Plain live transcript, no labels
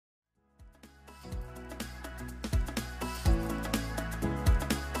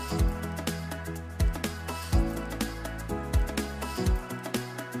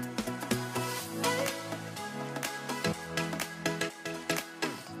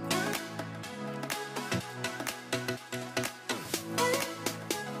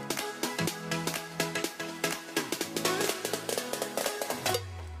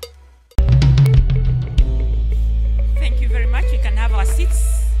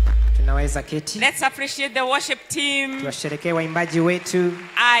Unaweza keti. Let's appreciate the worship team. Tuwasherekee waimbaji wetu.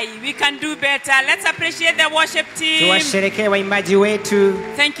 We can do better. Let's appreciate the worship team. Tuwasherekee waimbaji wetu.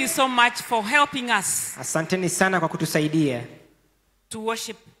 Thank you so much for helping us. Asanteni sana kwa kutusaidia to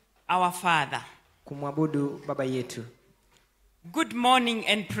worship our Father. Kumwabudu baba yetu. Good morning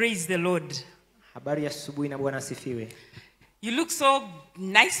and praise the Lord. Habari ya asubuhi na Bwana asifiwe. You look so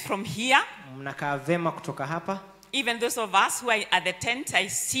nice from here. Mnakaa vema kutoka hapa. Even those of us who are at the tent, I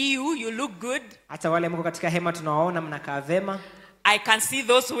see you. You look good. Hata wale mko katika hema tunawaona mnakaa vema. I can see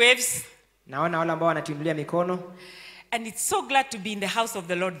those waves. Naona wale ambao wanatuinulia mikono. And it's so glad to be in the house of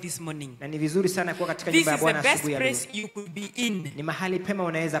the Lord this morning. Na ni vizuri sana kuwa katika nyumba ya Bwana asubuhi ya leo. This is the best place you could be in. Ni mahali pema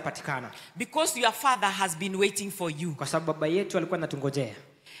unaweza patikana. Because your Father has been waiting for you. Kwa sababu baba yetu alikuwa anatungojea.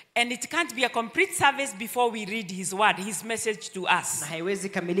 And it can't be a complete service before we read his word, his message to us. Na haiwezi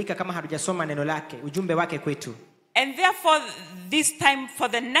kamilika kama hatujasoma neno lake, ujumbe wake kwetu. And therefore, this time,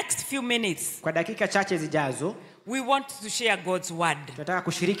 for the next few minutes, kwa dakika chache zijazo, we want to share God's word. tunataka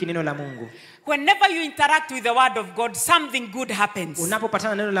kushiriki neno la Mungu. Whenever you interact with the word of God, something good happens.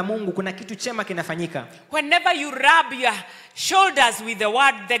 Unapopatana neno la Mungu, kuna kitu chema kinafanyika. Whenever you rub your shoulders with the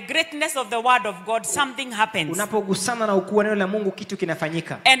word, the greatness of the word of God, something happens. Unapogusana na ukuu wa neno la Mungu, kitu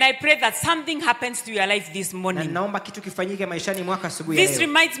kinafanyika. And I pray that something happens to your life this morning. Na naomba kitu kifanyike maishani mwako asubuhi ya leo. This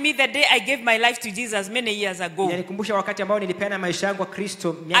reminds me the day I gave my life to Jesus many years ago. Inanikumbusha wakati ambao nilipeana maisha yangu kwa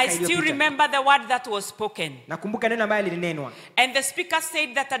Kristo miaka iliyopita. I still remember the word that was spoken. Nakumbuka neno ambalo lilinenwa. And the speaker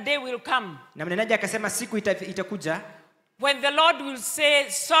said that a day will come. Na mnenaji akasema siku itakuja. When the Lord will say,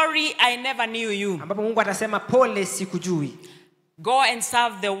 sorry, I never knew you. Ambapo Mungu atasema pole sikujui. Go and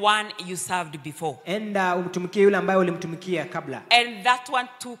serve the one you served before. Enda umtumikie yule ambaye ulimtumikia kabla. And that one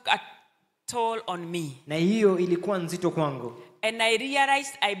took a toll on me. Na hiyo ilikuwa nzito kwangu. And I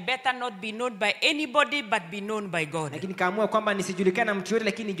realized I better not be known by anybody but be known by God. Lakini kaamua kwamba nisijulikane na mtu yote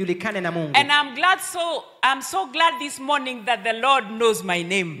lakini nijulikane na Mungu. And I'm so glad this morning that the Lord knows my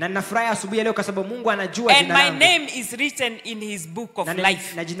name. Na ninafurahi asubuhi leo kwa sababu Mungu anajua jina langu. And my name is written in his book of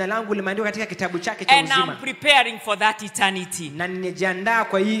life. Na jina langu limeandikwa katika kitabu chake cha uzima. And I'm preparing for that eternity. Na ninajiandaa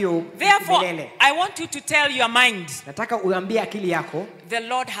kwa hiyo milele. I want you to tell your mind. Nataka uambie akili yako. The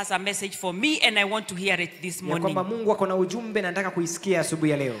Lord has a message for me and I want to hear it this morning. Ya kwamba Mungu ako na ujumbe na nataka kuisikia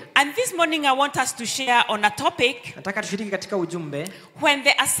asubuhi ya leo. And this morning I want us to share on a topic. Nataka tushiriki katika ujumbe. When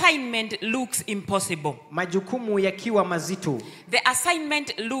the assignment looks impossible. Majukumu yakiwa mazito. The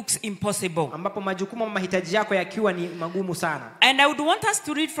assignment looks impossible. Ambapo majukumu mahitaji yako yakiwa ni magumu sana. And I would want us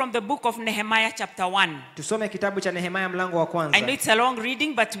to read from the book of Nehemiah chapter 1. Tusome kitabu cha Nehemia mlango wa kwanza. I know it's a long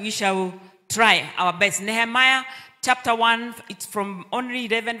reading but we shall try our best. Nehemiah chapter 1, it's from only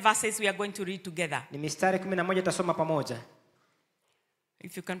 11 verses we are going to read together. Ni mistari 11 tutasoma pamoja.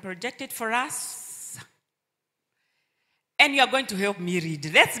 If you can project it for us. And you are going to help me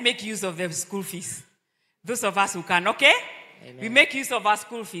read. Let's make use of the school fees. Those of us who can, okay? Amen. We make use of our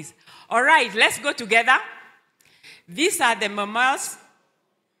school fees. All right, let's go together. These are the memorials.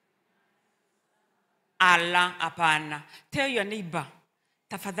 Allah apana. Tell your neighbor,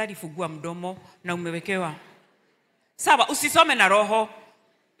 tafadhali fungua mdomo na umewekewa. Sawa, usisome na roho.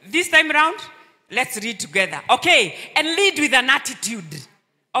 This time round, let's read together. Okay? And lead with an attitude.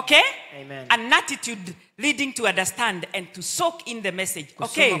 Okay? Amen. An attitude leading to understand and to soak in the message.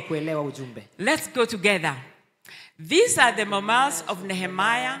 Okay? Let's go together. These are the memorials of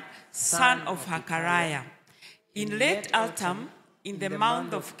Nehemiah, son of Hakariah. In late autumn, in the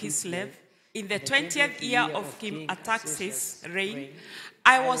month of Kislev, in the 20th year of King Artaxerxes' reign,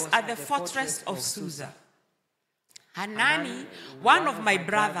 I was at the fortress of Susa. Hanani, one of my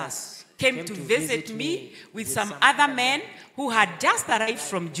brothers, came to visit me with some other men who had just arrived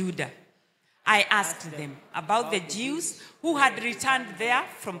from Judah. I asked them about the Jews who had returned there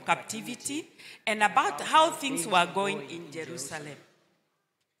from captivity and about how things were going in Jerusalem.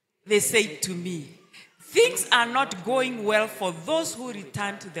 They said to me, things are not going well for those who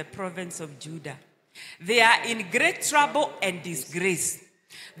return to the province of Judah. They are in great trouble and disgrace.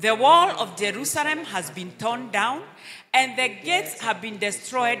 The wall of Jerusalem has been torn down, and the gates have been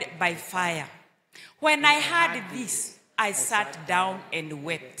destroyed by fire. When I heard this, I sat down and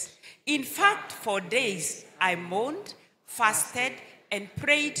wept. In fact, for days I mourned, fasted, and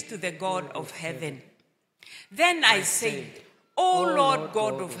prayed to the God of heaven. Then I said, O Lord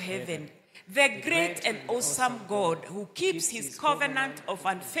God of heaven, the great and awesome God who keeps his covenant of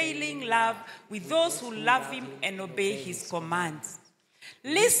unfailing love with those who love him and obey his commands.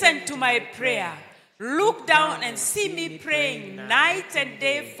 Listen to my prayer. Look down and see me praying night and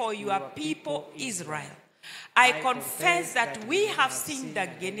day for your people Israel. I confess that we have sinned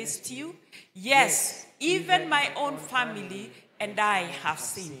against you. Yes, even my own family and I have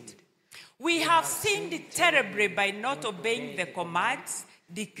sinned. We have sinned terribly by not obeying the commands,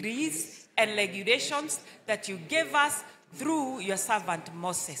 decrees, and regulations that you gave us through your servant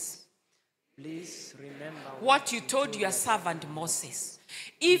Moses. Please remember what you told your servant Moses.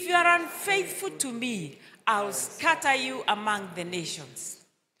 If you are unfaithful to me, I will scatter you among the nations.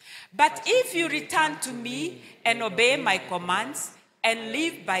 But if you return to me and obey my commands and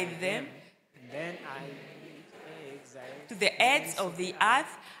live by them, then I will exile to the ends of the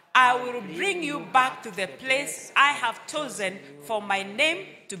earth, I will bring you back to the place I have chosen for my name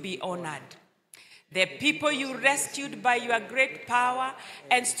to be honored. The people you rescued by your great power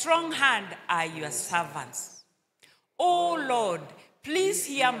and strong hand are your servants. O Lord, please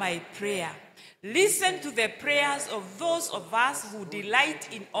hear my prayer. Listen to the prayers of those of us who delight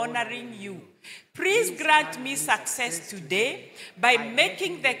in honoring you. Please grant me success today by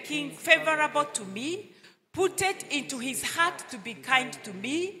making the king favorable to me. Put it into his heart to be kind to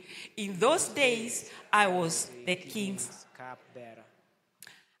me. In those days, I was the king's cupbearer.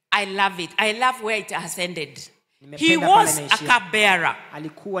 I love it. I love where it has ended. He was a cupbearer.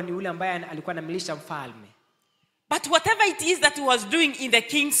 Alikuwa ni yule ambaye alikuwa anamlisha mfalme. But whatever it is that he was doing in the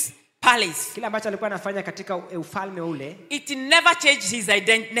king's palace, kila ambacho alikuwa anafanya katika ufalme ule, it never changed his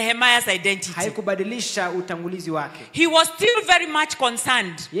identity, Nehemiah's identity. Haikubadilisha utangulizi wake. He was still very much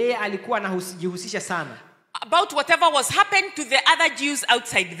concerned. Yeye alikuwa anajihusisha sana about whatever was happening to the other Jews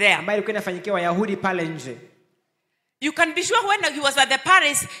outside there. ambayo ilikuwa inafanyikia Wayahudi pale nje. You can be sure when he was at the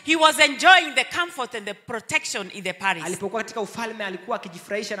palace, he was enjoying the comfort and the protection in the palace. Alipokuwa katika ufalme alikuwa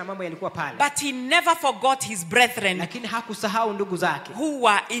akijifurahisha na mambo yalikuwa pale. But he never forgot his brethren. Lakini hakusahau ndugu zake who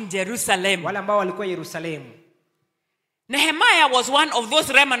were in Jerusalem. Wale ambao walikuwa Yerusalemu. Nehemiah was one of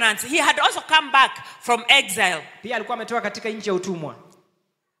those remnants. He had also come back from exile. Pia alikuwa ametoka katika nchi ya utumwa.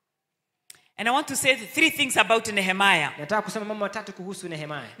 And I want to say 3 things about Nehemiah. Nataka kusema mambo matatu kuhusu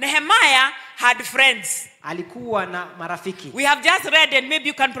Nehemiah. Nehemiah had friends. Alikuwa na marafiki. We have just read and maybe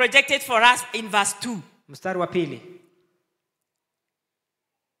you can project it for us in verse 2. Mstari wa 2.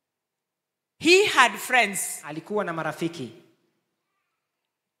 He had friends. Alikuwa na marafiki.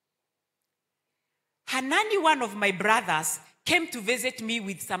 Hanani, one of my brothers, came to visit me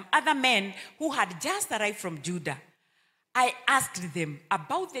with some other men who had just arrived from Judah. I asked them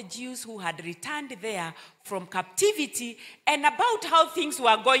about the Jews who had returned there from captivity and about how things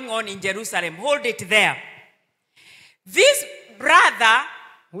were going on in Jerusalem. Hold it there. This brother,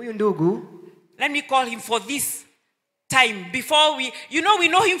 huyu ndugu, let me call him for this time before we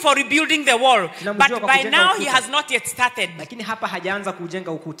know him for rebuilding the wall, but by now he has not yet started. Lakini hapa hajaanza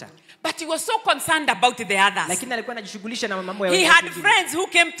kujenga ukuta. But he was so concerned about the others. Lakini alikuwa anajishughulisha na mambo ya He had friends who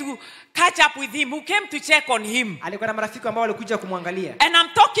came to catch up with him, who came to check on him. Alikuwa na marafiki ambao walikuja kumwangalia. And I'm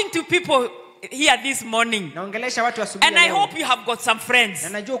talking to people here this morning. Naongelesha watu asubuhi and I hope you have got some friends. Na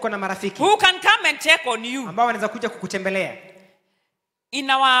najua uko na marafiki who can come and check on you. Ambao wanaweza kuja kukutembelea. In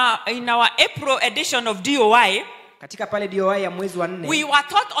our April edition of DOI, katika pale DOI ya mwezi wa 4, we were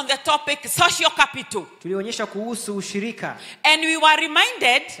taught on the topic social capital. Tulionyesha kuhusu ushirika. And we were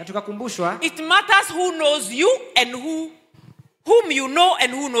reminded, na tukakumbushwa, it matters who knows you and whom you know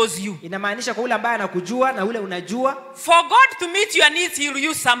and who knows you. Inamaanisha kwa ule ambaye anakujua na ule unajua. For God to meet your needs, he will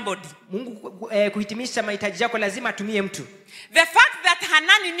use somebody. Mungu kuhitimisha mahitaji yako lazima atumie mtu. The fact that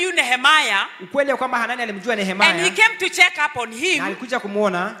Hanani knew Nehemiah, ukweli kwamba Hanani alimjua Nehemiah, and he came to check up on him, na alikuja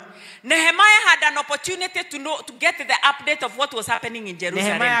kumuona. Nehemiah had an opportunity to get the update of what was happening in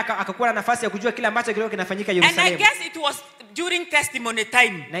Jerusalem. Nehemiah akakuwa na nafasi ya kujua kila ambacho kilikuwa kinafanyika Yerusalemu. And I guess it was during testimony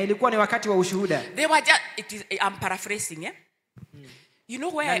time. Na ilikuwa ni wakati wa ushuhuda. They were just, I'm paraphrasing, yeah? You know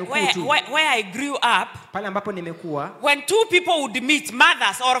where I grew up, pale ambapo nimekuwa, when 2 people would meet,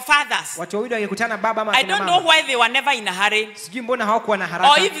 mothers or fathers, watu wawili wangekutana, baba ama I don't know why they were never in a hurry. Sijui mbona hawakuwa na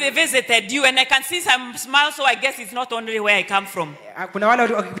haraka. Or if they visited you, and I can see some smiles, so I guess it's not only where I come from. Kuna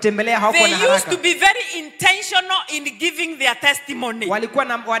wale wakikutembelea hawakuwa na haraka. They used to be very intentional in giving their testimony.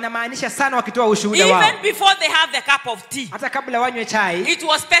 Walikuwa wanamaanisha sana wakitoa ushuhuda wao. Even before they have the cup of tea. Hata kabla wanywe chai, it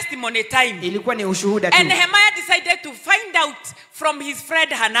was testimony time. Ilikuwa ni ushuhuda tu. And Nehemiah decided to find out from his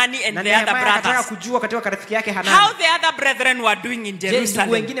friend Hanani and the other brothers, kujua katika rafiki yake Hanani, how the other brethren were doing in Jerusalem.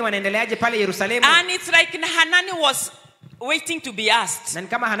 Wengine wanaendeleaje pale Yerusalemu. And it's like Hanani was waiting to be asked. Na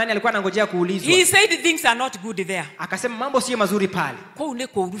kama Hanani alikuwa anangojea kuulizwa. He said things are not good there. Akasema mambo sio mazuri pale.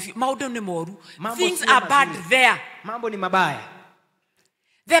 Things are bad there. Mambo ni mabaya.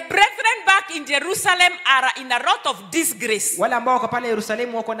 The brethren back in Jerusalem are in a lot of disgrace. Wale ambao wako pale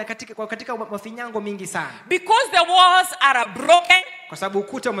Yerusalemu wako katika mafinyango mingi sana. Because the walls are broken. Kwa sababu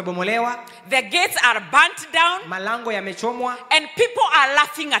ukuta umebomolewa. The gates are burnt down. Malango yamechomwa. And people are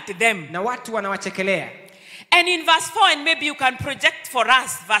laughing at them. Na watu wanawachekelea. And in verse 4, and maybe you can project for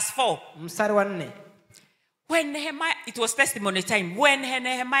us verse 4. Mstari wa 4. When Nehemiah, it was testimony time. When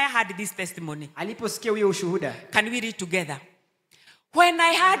Nehemiah had this testimony, aliposikia huyo ushuhuda, can we read together? When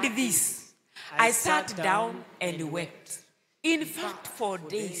I heard this, I sat down and wept. In fact, for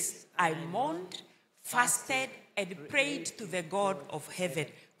days I mourned, fasted, and prayed to the God of heaven.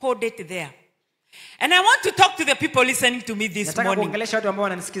 Hold it there. And I want to talk to the people listening to me this morning.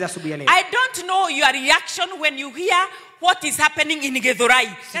 I don't know your reaction when you hear what is happening in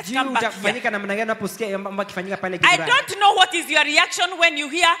Githurai. Let's come back here. I don't know what is your reaction when you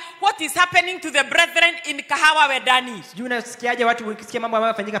hear what is happening to the brethren in Kahawa Wedani.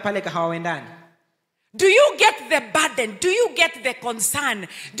 Do you get the burden? Do you get the concern?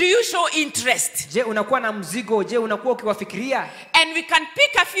 Do you show interest? And we can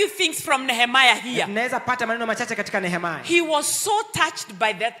pick a few things from Nehemiah here. He was so touched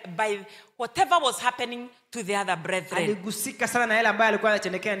by whatever was happening to the other brethren. Because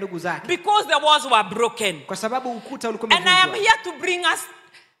the walls were broken. And I am here to bring us,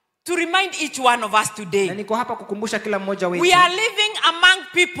 to remind each one of us today. We are living among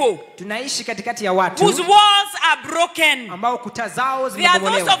people whose walls are broken. There are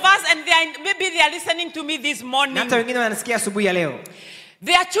those of us, and maybe they are listening to me this morning.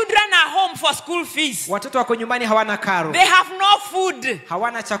 Their children are home for school fees. They have no food.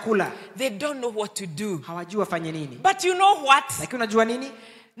 They don't know what to do. But you know what?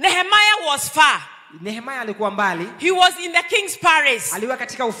 Nehemiah was far. He was in the king's palace.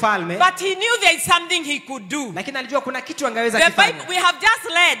 But he knew there is something he could do. The Bible we have just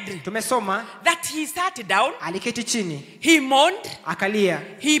read that he sat down, he mourned,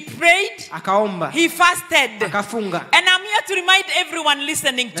 he prayed, he fasted. And I'm here to remind everyone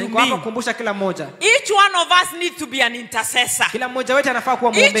listening to me, each one of us needs to be an intercessor. Each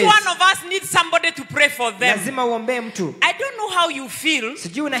one of us needs somebody to pray for them. I don't know how you feel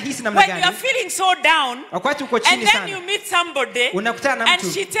when you are feeling so down, and then you meet somebody and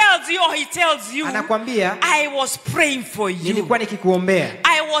she tells you or he tells you, I was praying for you.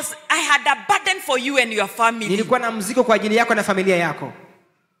 I had a burden for you and your family.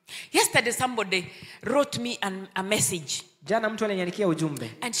 Yesterday somebody wrote me a message. And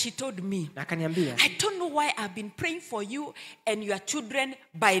she told me, I don't know why I've been praying for you and your children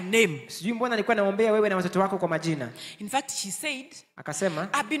by name. In fact, she said,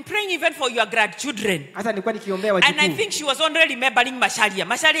 I've been praying even for your grandchildren. And I think she was only remembering Masharia.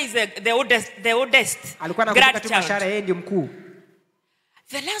 Masharia is the oldest grandchild.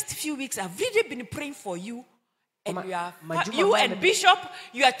 The last few weeks, I've really been praying for you. And you and Bishop,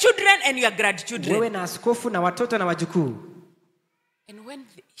 your children and your grandchildren. And when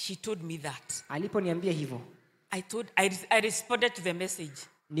she told me that, I responded to the message.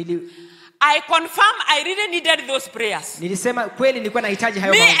 I confirm I really needed those prayers. Me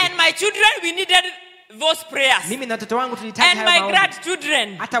and my children, we needed those prayers. And my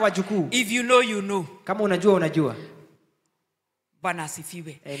grandchildren. If you know, you know.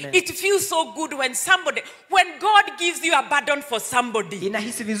 It feels so good when God gives you a burden for somebody. You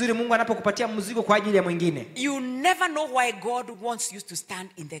never know why God wants you to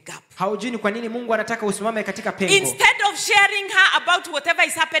stand in the gap. Instead of sharing her about whatever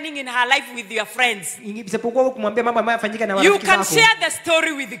is happening in her life with your friends, you can share the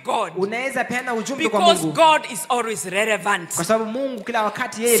story with God. Because God is always relevant. So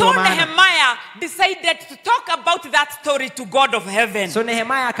Nehemiah decided to talk about that story to God of heaven. So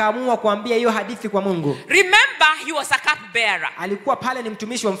Nehemiah akaamua kuambia hiyo hadithi kwa Mungu. Remember, he was a cupbearer. Alikuwa pale ni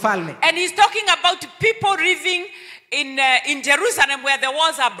mtumishi wa mfalme. And he's talking about people living in Jerusalem where the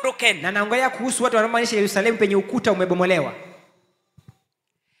walls are broken. Na anaongelea kuhusu watu wanaoishi Yerusalemu penye ukuta umebomolewa.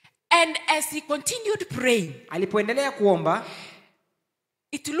 And as he continued praying, alipoendelea kuomba,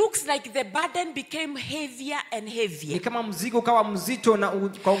 it looks like the burden became heavier and heavier. Ni kama mzigo ukawa mzito na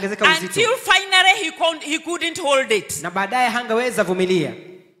ukaongezeka uzito. Until finally he couldn't hold it. Na baadaye hangeweza vumilia.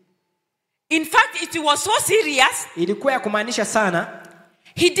 In fact, it was so serious. Ilikuwa ya kumaanisha sana.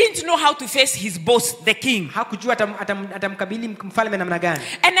 He didn't know how to face his boss, the king. Hakujua atamkabili mfalme namna gani.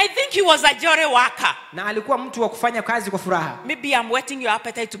 And I think he was a jolly worker. Na alikuwa mtu wa kufanya kazi kwa furaha. Maybe I'm whetting your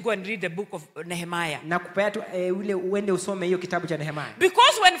appetite to go and read the book of Nehemiah. Na kupea tu ule uende usome hiyo kitabu cha Nehemiah.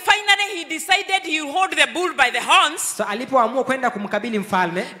 Because when finally he decided he would hold the bull by the horns. So alipoamua kwenda kumkabili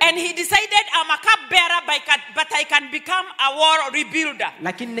mfalme. And he decided I'm a cupbearer but I can become a wall rebuilder.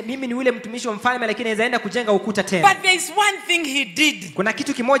 Lakini mimi ni ule mtumishi wa mfalme lakini naweza enda kujenga ukuta tena. But there is one thing he did. Kuna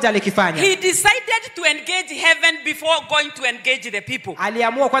kitu kimoja alikifanya. He decided to engage heaven before going to engage the people.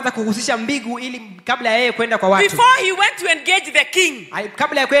 Aliamua kwanza kuhusisha mbingu ili kabla yeye kwenda kwa watu. Before he went to engage the king.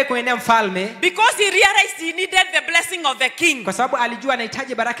 Kabla yeye kwenda mfalme. Because he realized he needed the blessing of the king. Kwa sababu alijua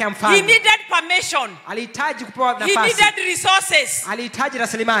anahitaji baraka ya mfalme. He needed permission. Alihitaji kupewa nafasi. He needed resources. Alihitaji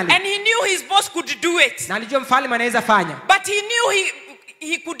rasilimali. And he knew his boss could do it. Na alijua mfalme anaweza fanya. But he knew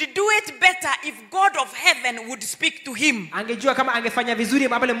he could do it better if God of heaven would speak to him. Angejua kama angefanya vizuri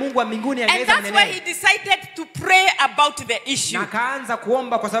pale Mungu wa mbinguni angeweza kunena. And that's why he decided to pray about the issue. Na kaanza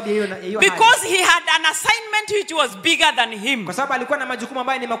kuomba kwa sababu hiyo hali. Because he had an assignment which was bigger than him. Kwa sababu alikuwa na majukumu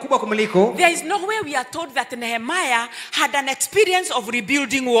ambayo ni makubwa kumliko. There is no way we are told that Nehemiah had an experience of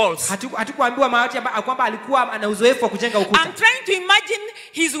rebuilding walls. Hatukuambiwa mahali kwamba alikuwa ana uzoefu wa kujenga ukuta. I'm trying to imagine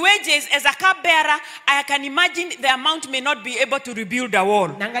his wages as a cupbearer. I can imagine the amount may not be able to rebuild a wall.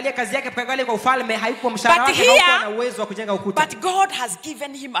 Naangalia kazi yake kwa ufalme haikuwa mshahara wake haukuwa na uwezo wa kujenga ukuta. But God has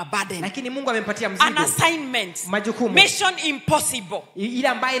given him a burden. Lakini Mungu amempatia mzigo. An assignment. Majukumu. Mission impossible. Ile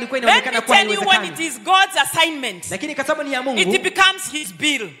ambayo ilikuwa inaonekana kuwa inawezekana. When it is God's assignment. Lakini kwa sababu ni ya Mungu. It becomes his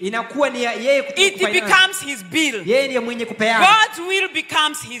bill. Inakuwa ni yeye kufanya. It becomes his bill. Yeye ndiye mwenye kupeana. God's will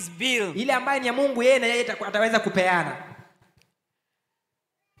becomes his bill. Ile ambayo ni ya Mungu yeye na yeye ataweza kupeana.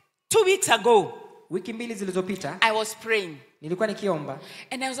 2 weeks ago. Wiki mbili zilizopita. I was praying. Nilikuwa nikiomba.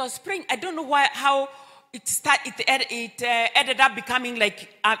 And as I was praying, I don't know how it ended up becoming like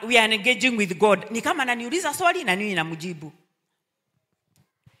we are engaging with God. Ni kama ananiuliza swali na mimi namjibu.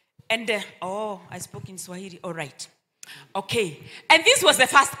 And I spoke in Swahili. All right. Okay. And this was the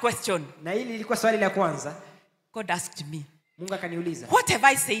first question. Na hili lilikuwa swali la kwanza. God asked me. Mungu akaniuliza. What have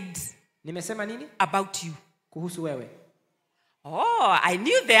I said? Nimesema nini? About you. Kuhusu wewe. I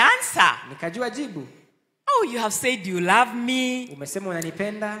knew the answer. Nikajua jibu. You have said you love me. Umesema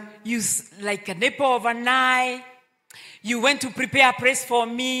unanipenda. You like a nipple of an eye. You went to prepare a place for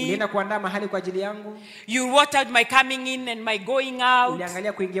me. Ulienda kuandaa mahali kwa ajili yangu. You watched my coming in and my going out.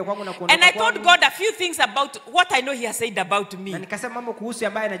 Uliangalia kuingia kwangu na kuondoka kwangu. And I told God a few things about what I know he has said about me. Na nikasema mambo kuhusu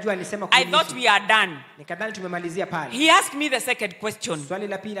ambaye najua alisema kuhusu. I thought we are done. Nikadhani tumemalizia pale. He asked me the second question. Swali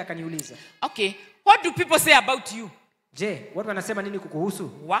la pili akaniuliza. Okay, what do people say about you? Je, watu wanasema nini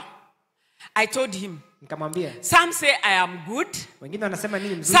kukuhusu? I told him. Nikamwambia. Some say I am good. Wengine wanasema mimi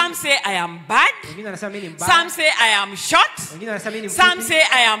ni mzuri. Some say I am bad. Wengine wanasema mimi ni mbaya. Some say I am short. Wengine wanasema mimi ni mfupi. Some say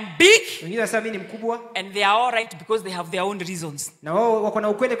I am big. Wengine wanasema mimi ni mkubwa. And they are all right because they have their own reasons. Na wao wako na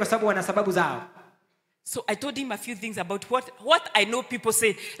ukweli kwa sababu wana sababu zao. So I told him a few things about what I know people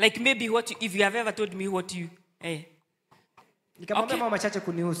say, like maybe if you have ever told me what you Nikamwambia mambo machache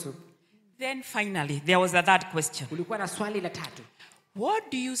kunihusu. Then finally there was a third question. Kulikuwa na swali la tatu.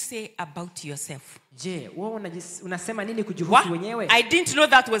 What do you say about yourself? Je, wewe unasema nini kujihusu wenyewe? I didn't know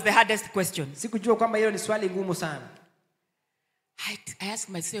that was the hardest question. Sikujua kwamba hilo ni swali ngumu sana. I asked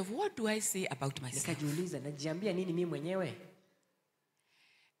myself, what do I say about myself? Nikajiuliza, najiambia nini mimi mwenyewe?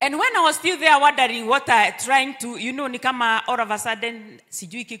 And when I was still there wondering what I trying to, ni kama all of a sudden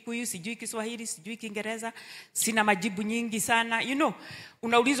sijui Kikuyu, sijui Kiswahili, sijui Kiingereza, sina majibu nyingi sana.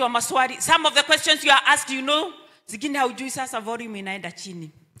 Unaulizwa maswali. Some of the questions you are asked, zingine haujui sasa volume inaenda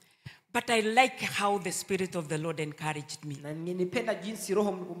chini. But I like how the Spirit of the Lord encouraged me. Na nilipenda jinsi Roho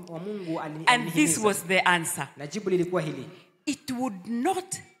wa Mungu alinihimiza. And this was the answer. Na jibu lilikuwa hili. It would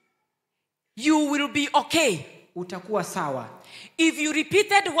not. You will be okay. Utakuwa sawa. If you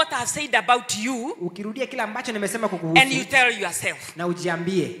repeated what I have said about you. Ukirudia kila ambacho nimesema kukuhusu. And you tell yourself. Na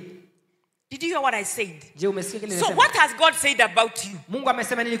ujiambie. Did you hear what I said? Je, umesikia kile nimesema? So what has God said about you? Mungu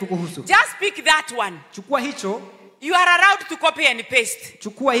amesema nini kukuhusu? Just pick that one. Chukua hicho. You are allowed to copy and paste.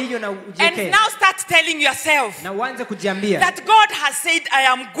 Chukua hiyo na ujiweke. And now start telling yourself. Na uanze kujiambia. That God has said I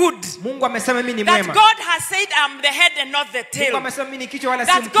am good. Mungu amesema mimi ni mwema. That God has said I am the head and not the tail. Mungu amesema mimi ni kichwa wala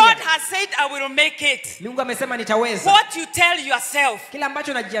si mkia. That God has said I will make it. Mungu amesema nitaweza. What you tell yourself. Kila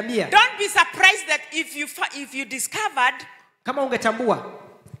ambacho unajiambia. Don't be surprised that if you discovered kama ungetambua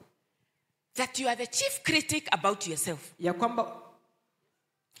that you are the chief critic about yourself. Ya kwamba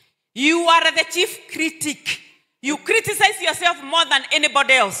you are the chief critic. You criticize yourself more than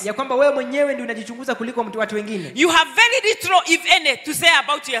anybody else. Ya kwamba wewe mwenyewe ndiye unajichunguza kuliko watu wengine. You have very little if any to say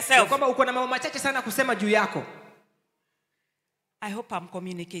about yourself. Ya kwamba uko na mambo machache sana kusema juu yako. I hope I'm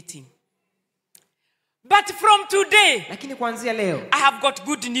communicating. But from today, lakini kuanzia leo, I have got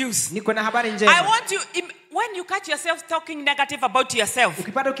good news. Niko na habari njema. I want you, when you catch yourself talking negative about yourself,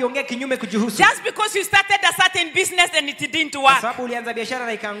 ukipata ukiongea kinyume kujihusu, just because you started a certain business and it didn't work, kwa sababu ulianza biashara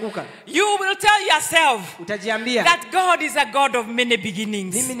na ikaanguka, you will tell yourself, utajiambia, that God is a God of many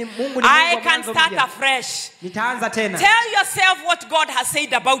beginnings. Mimi ni Mungu, I can start afresh. Nitaanza tena. Tell yourself what God has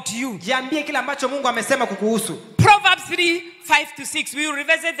said about you. Jiambie kile ambacho Mungu amesema kukuhusu. Proverbs 3:5-6. We will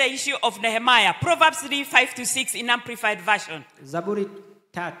revisit the issue of Nehemiah. Proverbs 3:5-6 in Amplified Version. Zaburi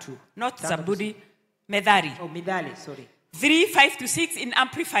 3. Not Zaburi, Medari. Oh, Midali, sorry. 3:5-6 in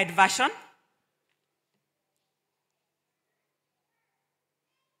Amplified Version.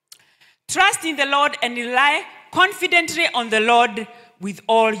 Trust in the Lord and rely confidently on the Lord with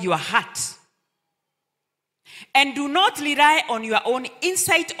all your heart. And do not rely on your own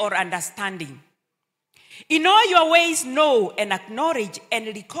insight or understanding. In all your ways, know and acknowledge and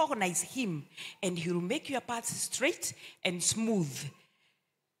recognize him, and he will make your paths straight and smooth,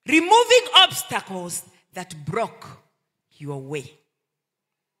 removing obstacles that block your way.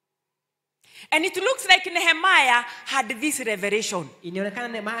 And it looks like Nehemiah had this revelation.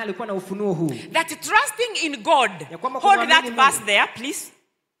 That trusting in God, hold that verse there, please.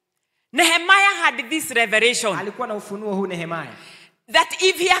 Nehemiah had this revelation. That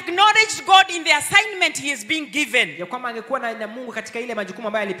if he acknowledged God in the assignment he is being given, that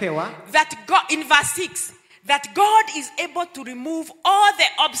God, in verse 6, that God is able to remove all the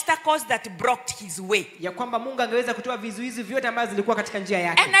obstacles that blocked his way. And I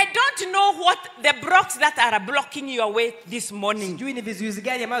don't know what the blocks that are blocking your way this morning.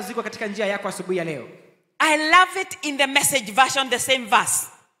 I love it in the Message version, the same verse.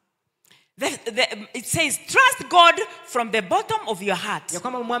 It says, trust God from the bottom of your heart.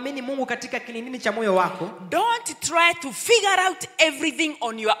 Don't try to figure out everything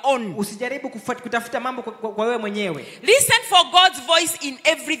on your own. Listen for God's voice in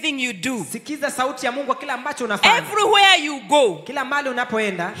everything you do. Everywhere you go,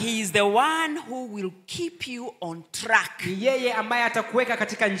 he is the one who will keep you on track.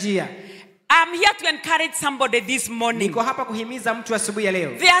 I'm here to encourage somebody this morning. They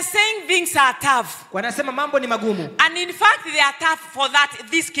are saying things are tough. And in fact, they are tough for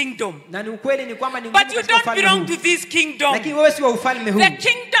this kingdom. But you don't belong to this kingdom. The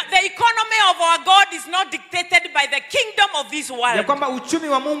economy of our God is not dictated by the kingdom of this world.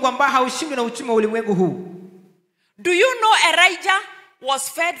 Do you know Elijah was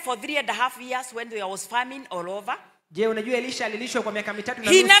fed for 3.5 years when there was famine all over? He never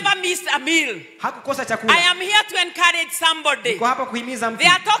missed a meal. I am here to encourage somebody. They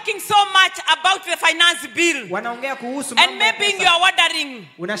are talking so much about the finance bill. And maybe you are wondering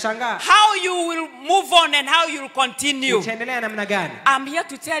how you will move on and how you will continue. I'm here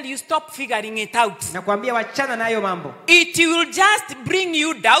to tell you, stop figuring it out. It will just bring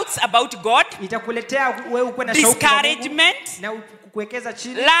you doubts about God, discouragement,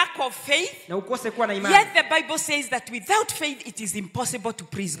 lack of faith. Yet the Bible says that without faith it is impossible to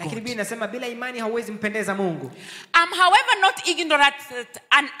please God. I'm however not ignorant that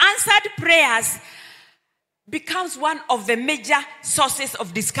unanswered prayers becomes one of the major sources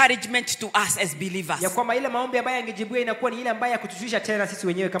of discouragement to us as believers. When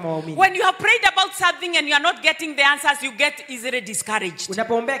you have prayed about something and you are not getting the answers, you get easily discouraged.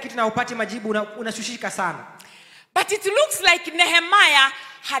 But it looks like Nehemiah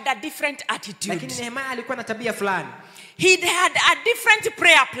had a different attitude. He had a different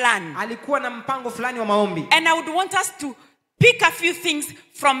prayer plan. And I would want us to pick a few things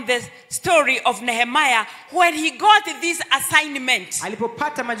from the story of Nehemiah when he got this assignment.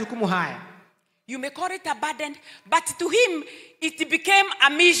 You may call it a burden, but to him it became a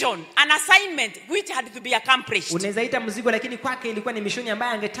mission, an assignment which had to be accomplished. He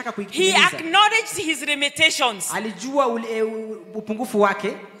acknowledged his limitations.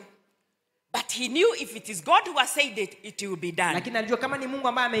 But he knew if it is God who has said it, it will be done.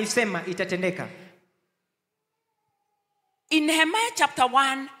 In Nehemiah chapter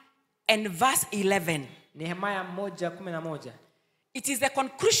 1 and verse 11, it is the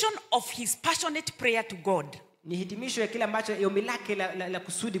conclusion of his passionate prayer to God.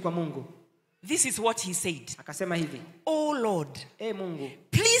 This is what he said. Oh Lord,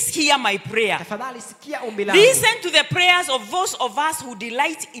 please hear my prayer. Listen to the prayers of those of us who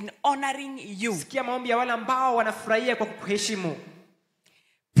delight in honoring you.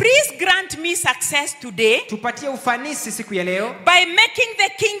 Please grant me success today by making the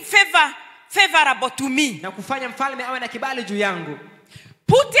king favorable to me.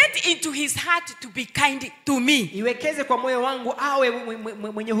 Put it into his heart to be kind to me. He owned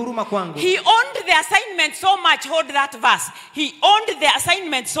the assignment so much. Hold that verse. He owned the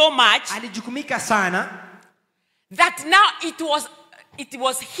assignment so much that now it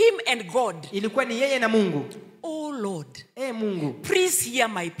was him and God. Oh Lord, please hear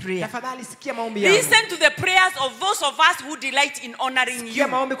my prayer. Listen to the prayers of those of us who delight in honoring you.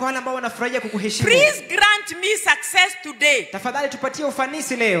 Please grant me success today by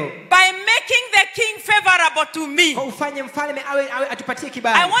making making the king favorable to me. Kwa ufanye mfalme awe atupatie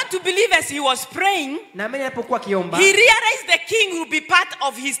kibali. I want to believe as he was praying, Na mimi nilipokuwa kiomba, he realized the king will be part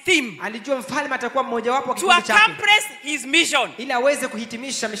of his team alijua mfalme atakuwa mmoja wapo wa to kikundi chake accomplish his mission. ili aweze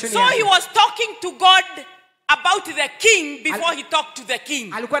kuhitimisha mishoni So yake. he was talking to God about the king before he talked to the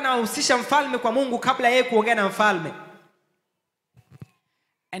king. Alikuwa anahusisha mfalme kwa Mungu kabla yeye kuongea na mfalme.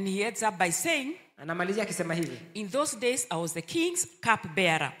 And he ends up by saying, Anamalizia akisema hivi, in those days I was the king's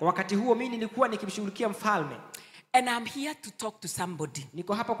cupbearer. kwa wakati huo mimi nilikuwa nikimshughulikia mfalme. And I'm here to talk to somebody.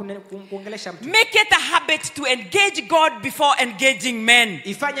 Niko hapa kuongelesha mtu. Make it a habit to engage God before engaging men.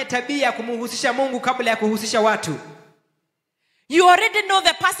 Ifanye tabia kumhusisha Mungu kabla ya kuhusisha watu. You already know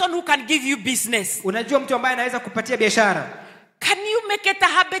the person who can give you business. Unajua mtu ambaye anaweza kupatia biashara. Can you make it a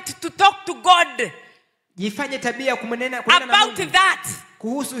habit to talk to God Jifanye tabia kunena na about Mungu that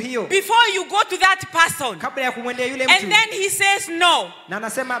kuhusu hiyo before you go to that person? kabla ya kumwendea yule mtu. And then he says no. Na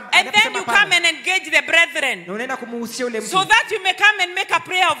anasema And then you come and engage the brethren, na unaenda kumhusisha yule mtu. so that you may come and make a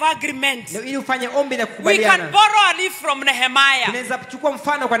prayer of agreement. Ili ufanye ombi la We kukubaliana. can borrow a leaf from Nehemiah. Tunaweza kuchukua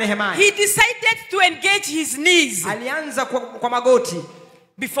mfano kwa Nehemia. He decided to engage his knees Alianza kwa magoti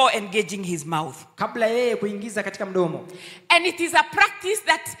before engaging his mouth. kabla yeye kuingiza katika mdomo. And it is a practice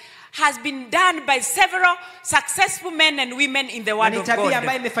that has been done by several successful men and women in the word Ni of tabia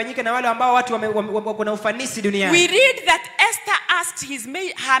ambayo God. imefanyika na wale ambao watu wako na ufanisi duniani. We read that Esther asked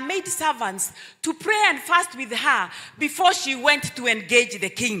her maid servants to pray and fast with her before she went to engage the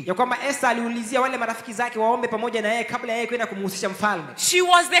king. Ya kwamba Esther aliulizia wale marafiki zake waombe pamoja na yeye kabla yeye kwenda kumhusisha mfalme. She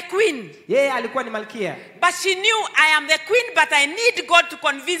was the queen. Yeye alikuwa ni malkia. But she knew, I am the queen, but I need God to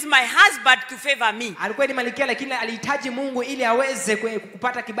convince my husband to favor me. Alikuwa ni malkia lakini alihitaji Mungu ili aweze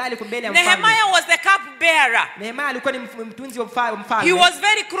kupata kibali mbele ya mfalme. Nehemiah was the cupbearer. Nehemia alikuwa ni mtunzi wa mfalme. He was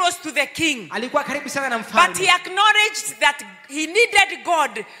very close to the king. Alikuwa karibu sana na mfalme. But he acknowledged that he needed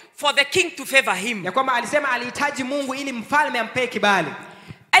God for the king to favor him. Ya kwamba alisema alihitaji Mungu ili mfalme ampe kibali.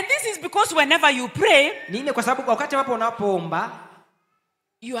 And this is because whenever you pray, Nini kwa sababu wakati ambapo unapoomba,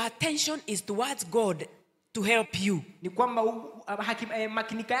 your attention is towards God to help you. Ni kwamba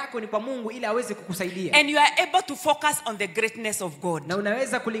makinika yako ni kwa Mungu ili aweze kukusaidia. And you are able to focus on the greatness of God. Na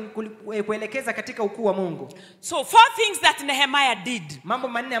unaweza kuelekeza katika ukuu wa Mungu. So 4 things that Nehemiah did. Mambo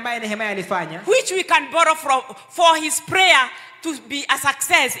manne ambayo Nehemia alifanya. Which we can borrow for his prayer to be a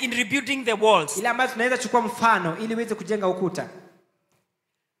success in rebuilding the walls. Ile ambayo tunaweza chukua mfano ili uweze kujenga ukuta.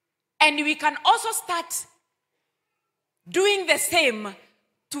 And we can also start doing the same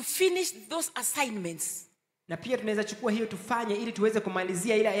to finish those assignments. Na pia tunaweza chukua hiyo tufanye ili tuweze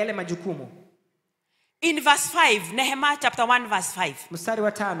kumalizia yale majukumu. In verse 5, Nehemiah chapter 1 verse 5. Mstari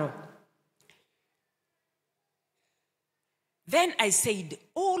wa 5. Then I said,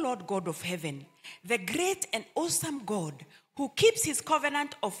 O Lord God of heaven, the great and awesome God, who keeps his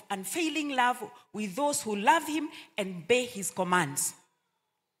covenant of unfailing love with those who love him and obey his commands.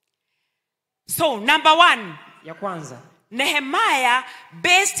 So, number 1. Ya kwanza. Nehemiah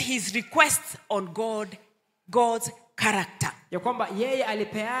based his requests on God's character. Ya kwamba yeye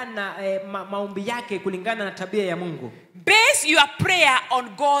alipeana maombi yake kulingana na tabia ya Mungu. Base your prayer on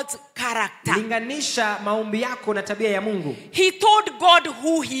God's character. Linganisha maombi yako na tabia ya Mungu. He told God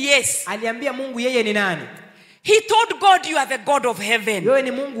who he is. Aliambia Mungu yeye ni nani. He told God, you are the God of heaven. Wewe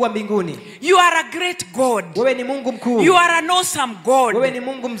ni Mungu wa mbinguni. You are a great God. Wewe ni Mungu mkuu. You are an awesome God. Wewe ni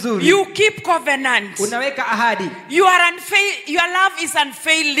Mungu mzuri. You keep covenant. Unaweka ahadi. Your love is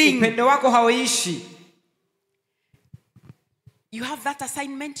unfailing. Upendo wako hauishi. You have that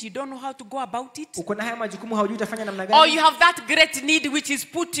assignment, you don't know how to go about it. Uko na haya majukumu haujui utafanya namna gani. Or you have that great need which is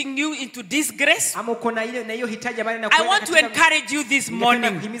putting you into disgrace. Ama uko na hiyo hitaji ambayo I want to encourage you this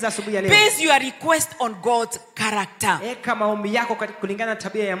morning. Base your request on God's character. Eka maombi yako kulingana na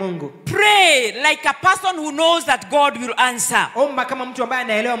tabia ya Mungu. Pray like a person who knows that God will answer. Omba kama mtu ambaye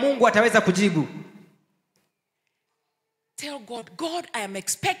anaelewa Mungu ataweza kujibu. Tell God, God, I am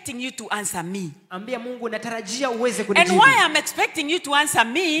expecting you to answer me. Ambia Mungu natarajia uweze kunijibu. And why I'm expecting you to answer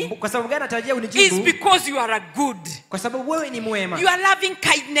me kwa sababu gani natarajia unijibu? is because you are a good. Kwa sababu wewe ni mwema. Your loving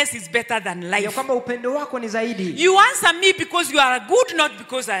kindness is better than life. Ya kwamba upendo wako ni zaidi. You answer me because you are good, not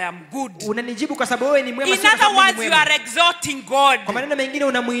because I am good. Unanijibu kwa sababu wewe ni mwema, in other words, you are exalting God. Kwa maneno mengine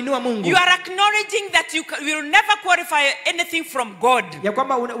unamuinua Mungu. You are acknowledging that you will never qualify anything from God. Ya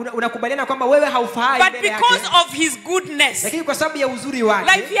kwamba unakubaliana kwamba wewe haufai mbele yake. But because of his goodness, faithfulness, lakini kwa sababu ya uzuri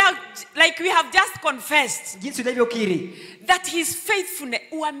wake, like we have just confessed, jinsi ulivyokiri, that his faithfulness,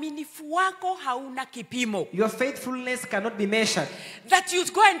 uaminifu wako hauna kipimo. your faithfulness cannot be measured. That you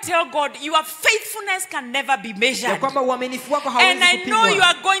go and tell God, your faithfulness can never be measured. Ya kwamba uaminifu wako hauwezi And I know kupimwa. you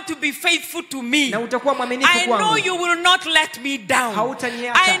are going to be faithful to me. Na utakuwa mwaminifu I know kwangu. you will not let me down.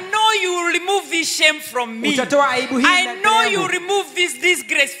 Hautaniacha. I know you will remove this shame from me. Utatoa aibu hii I mbele know yangu. you remove this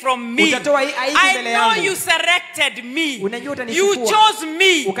disgrace from me. Utatoa hii aibu I mbele know yangu. you selected me. Unajua utanichukua. You chose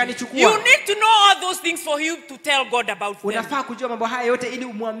me. Ukanichukua. You need to know all those things for you to tell God about them. Unafaa kujua mambo haya yote ili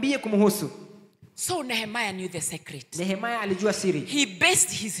umwambie kumhusu. So Nehemiah knew the secret. Nehemiah alijua siri. He based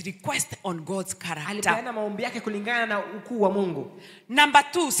his request on God's character. Alipeana maombi yake kulingana na ukuu wa Mungu. Number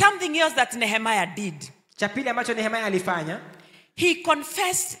 2, something else that Nehemiah did. Cha pili ambacho Nehemiah alifanya, he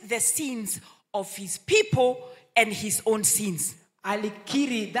confessed the sins of his people and his own sins.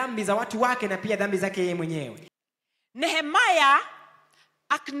 Alikiri dhambi za watu wake na pia dhambi zake yeye mwenyewe. Nehemiah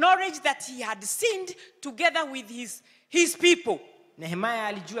acknowledged that he had sinned together with his people. Nehemiah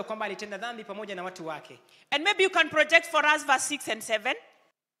alijua kwamba alitenda dhambi pamoja na watu wake. And maybe you can project for us verse 6 and 7.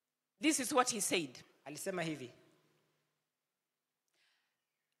 This is what he said. Alisema hivi: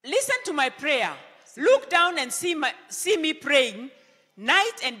 listen to my prayer. Look down and see me praying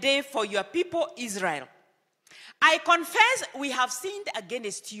night and day for your people Israel. I confess we have sinned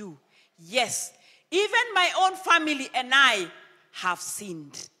against you. Yes, even my own family and I have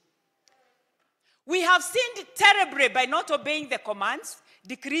sinned. We have sinned terribly by not obeying the commands,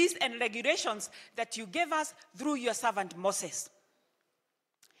 decrees, and regulations that you gave us through your servant Moses.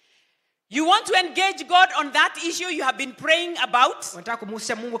 You want to engage God on that issue you have been praying about? Unataka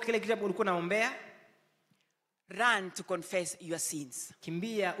kumhusisha Mungu kile kitu ulikuwa unaombea? Run to confess your sins.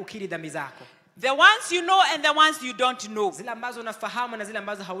 Kimbia ukiri dhambi zako. The ones you know and the ones you don't know. Zile ambazo unafahamu na zile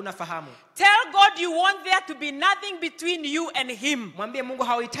ambazo hauna fahamu. Tell God you want there to be nothing between you and him. Mwambie Mungu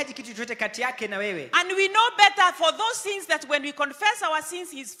hauhitaji kitu chochote kati yake na wewe. And we know better for those sins that when we confess our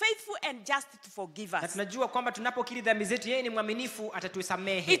sins, he is faithful and just to forgive us. Na tunajua kwamba tunapokiri dhambi zetu yeye ni mwaminifu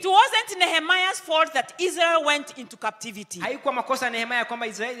atatusamehe. It wasn't Nehemiah's fault that Israel went into captivity. Haikuwa makosa ya Nehemia kwamba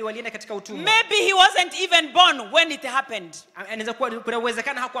Israeli walienda katika utumwa. Maybe he wasn't even born when it happened. Anaweza kuwa kuna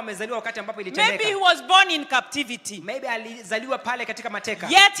uwezekano hakuwa amezaliwa wakati ambapo ilitendeka. Maybe he was born in captivity. Maybe alizaliwa pale katika mateka.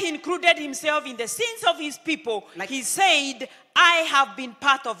 Yet he included himself in the sins of his people. He said, I have been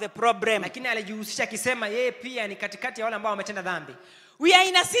part of the problem. Lakini alijihusisha akisema yeye pia ni katikati ya wale ambao wametenda dhambi. We are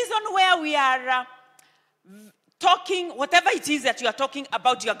in a season where we are talking whatever it is that you are talking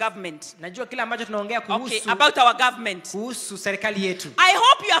about your government. Najua kila ambacho tunaongea kuhusu. Okay, about our government. Kuhusu serikali yetu. I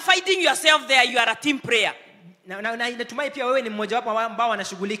hope you are fighting yourself there. You are a team prayer. Na natumai pia wewe ni mmoja wapo ambao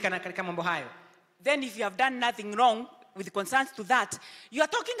wanashughulika na katika mambo hayo. Then if you have done nothing wrong with concerns to that, you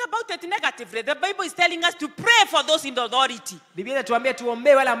are talking about it negatively. The Bible is telling us to pray for those in authority. Biblia inatuambia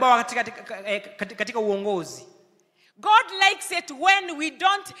tuombee wale ambao katika uongozi. God likes it when we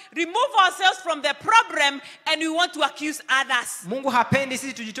don't remove ourselves from the problem and we want to accuse others. Mungu hapendi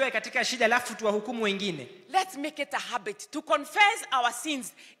sisi tujitoe katika shida alafu tuwahukumu wengine. Let's make it a habit to confess our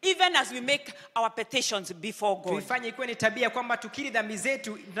sins even as we make our petitions before God. Tuifanye ikuwe ni tabia kwamba tukiri dhambi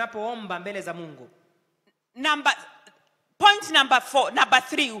zetu tunapoomba mbele za Mungu. Point number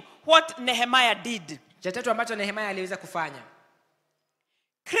 3, what Nehemiah did. Cha tatu ambacho Nehemiah aliweza kufanya.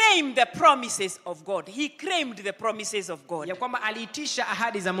 Claim the promises of God. He claimed the promises of God. Ya kwamba aliitisha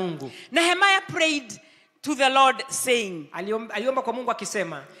ahadi za Mungu. Nehemiah prayed to the Lord saying, aliomba kwa Mungu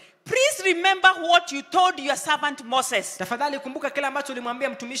akisema, please remember what you told your servant Moses. Tafadhali kumbuka kile ambacho ulimwambia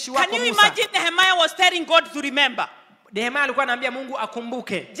mtumishi wako Musa. Can you imagine Nehemiah was telling God to remember? Nehemiah alikuwa anaambia Mungu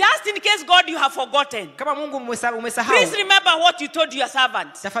akumbuke. Just in case God you have forgotten. Kama Mungu umesahau. Please remember what you told your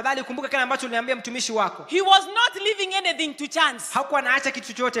servant. Tafadhali kumbuka kile ambacho uliambia mtumishi wako. He was not leaving anything to chance. Hakuwa anaacha kitu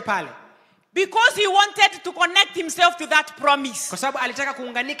chochote pale. Because he wanted to connect himself to that promise. Kwa sababu alitaka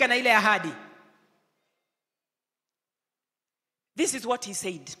kuunganika na ile ahadi. This is what he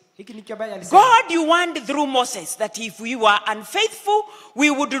said. God, you warned through Moses that if we were unfaithful, we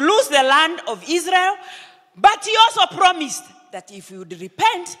would lose the land of Israel. But he also promised that if we would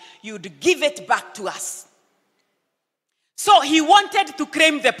repent, you would give it back to us. So he wanted to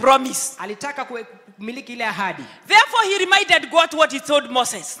claim the promise. Alitaka kumiliki ile ahadi. Therefore he reminded God what he told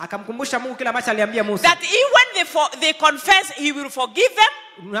Moses. Akamkumbusha Mungu kile ambacho aliambia Musa. That even they confess, he will forgive them.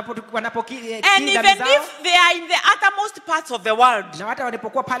 And even if they are in the uttermost parts of the world,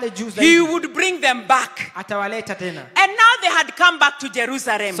 he would bring them back. And now they had come back to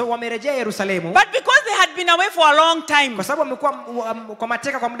Jerusalem. But because they had been away for a long time, they found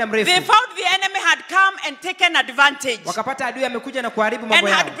the enemy had come and taken advantage. And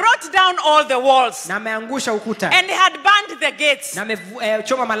had brought down all the walls. And they had burned the gates. Na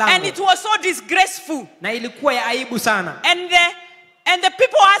amechoma malango. And it was so disgraceful. Na ilikuwa ya aibu sana. And the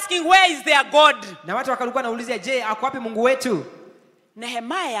people asking, where is their God? Na watu walikuwa wanaulizia, je, ako wapi Mungu wetu?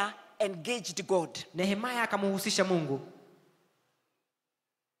 Nehemiah engaged God. Nehemiah akamhusisha Mungu.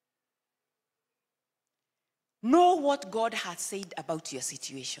 Know what God has said about your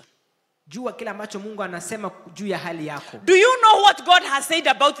situation. Jua kile ambacho Mungu anasema juu ya hali yako. Do you know what God has said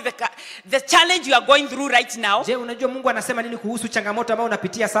about the challenge you are going through right now? Je, unajua Mungu anasema nini kuhusu changamoto ambayo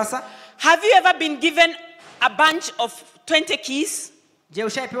unapitia sasa? Have you ever been given a bunch of 20 keys? Je,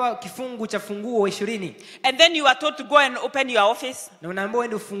 ushapewa kifungu cha funguo 20? And then you are told to go and open your office? Na unaambiwa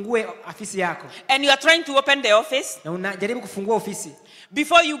uende ufungue afisi yako. And you are trying to open the office? Na unajaribu kufungua ofisi.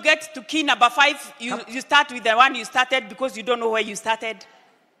 Before you get to key number 5, you start with the one you started because you don't know where you started.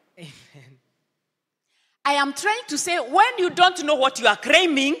 Amen. I am trying to say, when you don't know what you are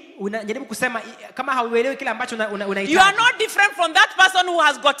claiming, unajaribu kusema kama hauelewi kile ambacho unahitaji. You are not different from that person who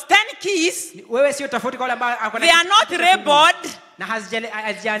has got 10 keys. Wewe sio tofauti kwa wale ambao ako na. They are not labeled. Na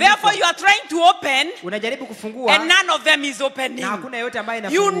hazijaandikwa. Therefore you are trying to open. Unajaribu kufungua. And none of them is opening. Na hakuna yote ambayo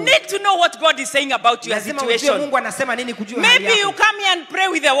inafungua. You need to know what God is saying about your situation. Mungu anasema nini kujua hali yako. Maybe you come here and pray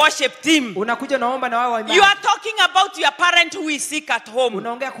with the worship team. Unakuja naomba na wao waimbaji. You are talking about your parent who is sick at home.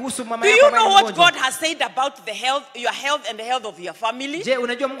 Unaongea kuhusu mama yako. Do you know what God has said about your health and the health of your family? Je,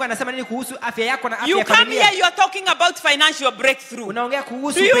 unajua Mungu anasema nini kuhusu afya yako na afya ya familia? You come here, you are talking about financial breakthrough. Unaongea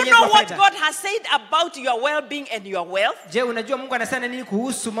kuhusu Do you know what God has said about your well-being and your wealth? Je, unajua Mungu anasema nini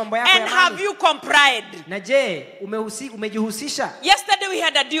kuhusu mambo yako ya mali? And have you complied? Na je, umejihusisha? Yesterday we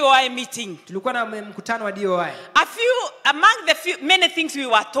had a DOI meeting. Tulikuwa na mkutano wa DOI. Among the many things we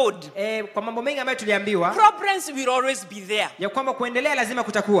were told. Kwa mambo mengi ambayo tuliambiwa. Problems will always be there. Ya kwamba kuendelea lazima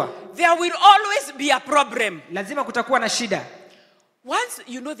kutakuwa. There will always be a problem. Lazima kutakuwa na shida. Once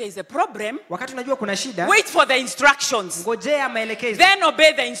you know there is a problem, wakati unajua kuna shida, wait for the instructions. Ngojea maelekezo. Then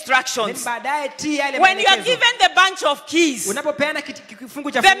obey the instructions. Then baadaye tii yale maelekezo. When you are given the bunch of keys, unapopeana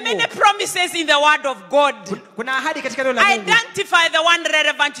kifungu cha funguo, the many promises in the word of God, kuna ahadi katika neno la Mungu. Identify the one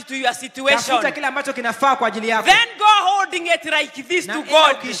relevant to your situation. Tafuta kile ambacho kinafaa kwa ajili yako. Then go holding it like this to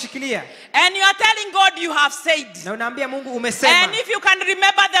God. Ukishikilia. And you are telling God you have said. Na unaambia Mungu umesema. And if you can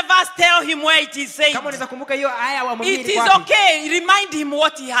remember the verse, tell him where it is said. Kama unaweza kumbuka hiyo aya wa mwingine it is okay. Remind him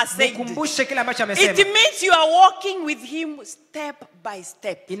what he has said. Kukumbushe kile ambacho amesema. It means you are walking with him step by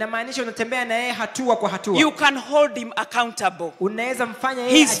step. Inamaanisha unatembea na yeye hatua kwa hatua. You can hold him accountable. Unaweza mfanya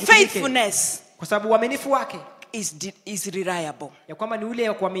yeye his faithfulness, kwa sababu uaminifu wake is reliable. Ya kwamba ni ule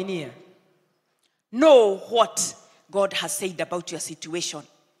wa kuaminia. Know what God has said about your situation.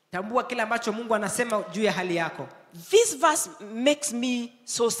 Tambua kile ambacho Mungu anasema juu ya hali yako. This verse makes me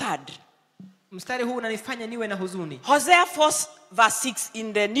so sad. Mstari huu unanifanya niwe na huzuni. Hosea 4 verse 6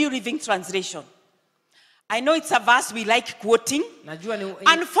 in the New Living Translation. I know it's a verse we like quoting.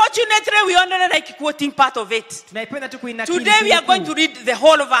 Unfortunately, we only like quoting part of it. Today we are going to read the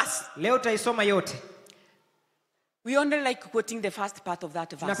whole verse. Leo tutaisoma yote. We only like quoting the first part of that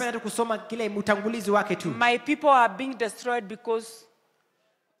verse. Tunapenda tu kusoma kile utangulizi wake tu. My people are being destroyed because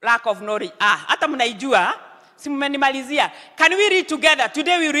lack of knowledge. Hata mnaijua. Simenimalizia. Can we read together?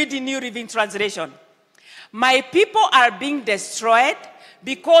 Today we read in New Living Translation. My people are being destroyed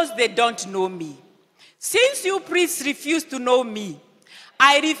because they don't know me. Since you priests refuse to know me,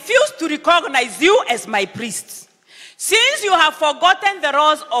 I refuse to recognize you as my priests. Since you have forgotten the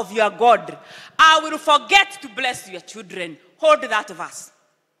laws of your God, I will forget to bless your children. Hold that verse.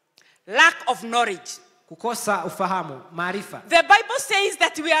 Lack of knowledge. Kukosa ufahamu, maarifa. The Bible says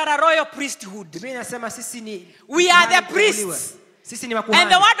that we are a royal priesthood. Biblia inasema sisi ni we are the priests. Sisi ni makuhani.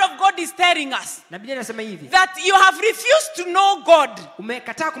 And the word of God is telling us na Biblia inasema hivi, that you have refused to know God.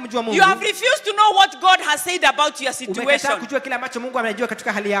 Umekataa kumjua Mungu. You have refused to know what God has said about your situation. Umekataa kujua kile ambacho Mungu amejua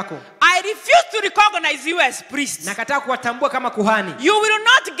katika hali yako. I refuse to recognize you as priests. Nakataa kuwatambua kama kuhani. You will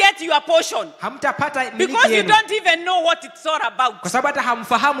not get your portion. Hamtapata miliki yenu. Because you don't even know what it's all about. Kwa sababu hata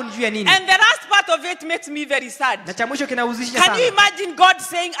hamfahamu ni juu ya nini. And the last part of it makes me very sad. Na cha mwisho kinahuzisha sana. Can you imagine God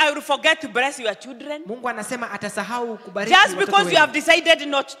saying I will forget to bless your children? Mungu anasema atasahau kubariki watoto wenu. Just because you have decided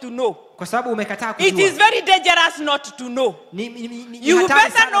not to know. Kwa sababu umekataa kujua. It is very dangerous not to know. You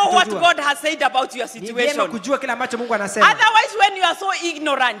better know what God has said about your situation. Kujua kile ambacho Mungu anasema. Otherwise when you are so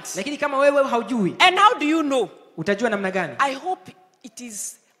ignorant. Lakini kama wewe haujui. And how do you know? Utajua namna gani? I hope it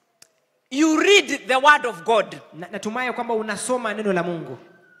is you read the word of God. Natumai kwamba unasoma neno la Mungu.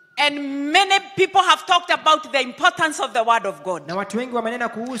 And many people have talked about the importance of the word of God. Na watu wengi wamenena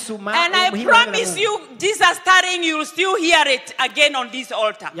kuhusu And I promise you, Jesus starting, you will still hear it again on this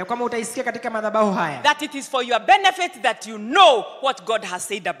altar. Ya kwamba utaisikia katika madhabahu haya. That it is for your benefit that you know what God has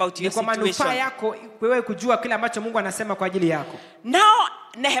said about your situation. Ni kwa manufaa yako wewe kujua kile ambacho Mungu anasema kwa ajili yako. Now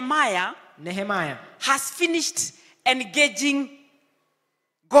Nehemiah has finished engaging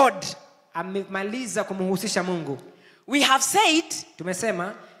God. Amemaliza kumhusisha Mungu. We have said,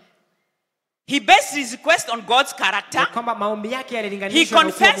 tumesema, he based his request on God's character. He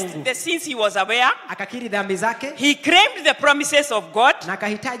confessed the sins he was aware. He claimed the promises of God. And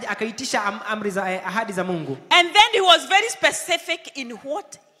then he was very specific in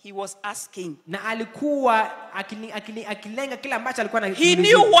what he was asking. He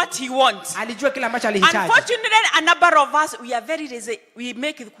knew what he wants. Unfortunately, a number of us, we are very lazy. We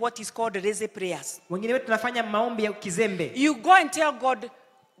make what is called lazy prayers. You go and tell God,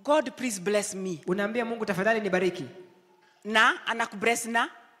 God, please bless me. Unaambia Mungu tafadhali nibariki. Na anakubless na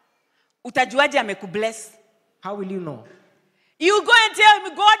utajuaje amekubless? How will you know? You go and tell me,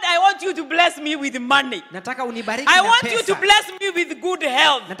 God, I want you to bless me with money. Nataka unibariki I na want pesa. you to bless me with good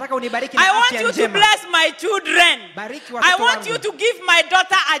health. Nataka unibariki na I want afya you njema. to bless my children. Bariki watoto I want wangu. you to give my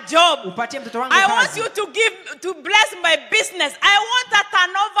daughter a job. Upatie mtoto wangu I kazi. want you to bless my business. I want a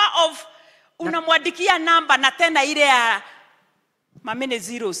turnover of unamwadikia namba na tena ile ya mamene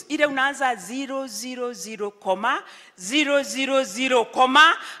zeros. Ile unaanza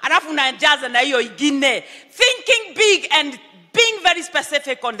 000,000, alafu unajaza na hiyo ingine. Thinking big and being very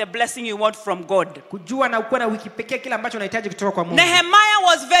specific on the blessing you want from God. Kujua na ukuwa na wiki pekee kila ambacho unahitaji kutoka kwa Mungu. Nehemiah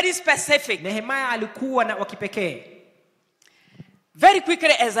was very specific. Nehemiah alikuwa na wakipekee. Very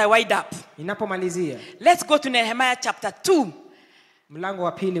quickly as I wind up. Ninapomalizia. Let's go to Nehemiah chapter 2. Mlango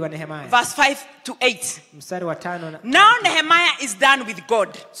wa pili wa Nehemiah. Verse 5 to 8. Mstari wa 5 na. Now Nehemiah is done with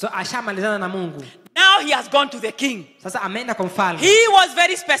God. So ashamalizana na Mungu. Now he has gone to the king. Sasa ameenda kwa mfalme. He was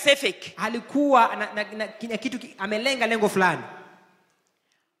very specific. Alikuwa na kitu amelenga lengo fulani.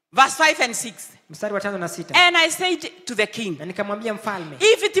 Verse 5 and 6. Mstari wa 5 na 6. And I said to the king, na nikamwambia mfalme,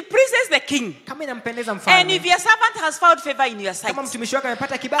 if it pleases the king, kama inampendeza mfalme, and if your servant has found favor in your sight, kama mtumishi wako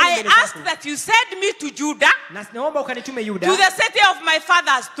amepata kibali I mbele zako, ask that you send me to Judah, na naomba ukanitume Yuda, to the city of my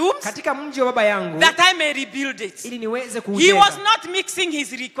father's tombs, katika mji wa baba yangu, that I may rebuild it. ili niweze kuujenga. He was not mixing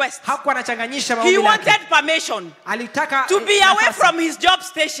his request. Hakuwa anachanganyisha maombi He yake. wanted permission. Alitaka to be away from his job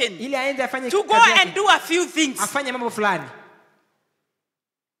station, ili aende afanye to go kazi yake, and do a few things. afanye mambo fulani.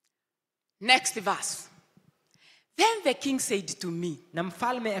 Next verse. Then the king said to me, na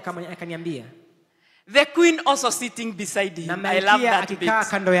mfalme akaniambia, the queen also sitting beside him, I love that bit,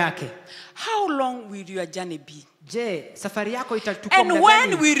 kando yake, how long will your journey be? Je, safari yako itachukua muda And gani?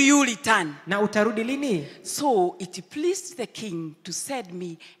 when will you return? Na utarudi lini? So it pleased the king to send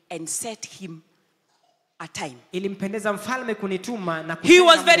me and set him a time. Ilimpendeza mfalme kunituma na he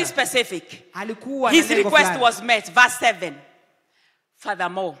was very specific. Alikuwa his na lengo request fulani. was met. Verse 7.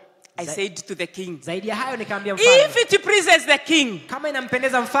 Furthermore, I said to the king, zaidi ya hayo nikamwambia mfalme, if it pleases the king, kama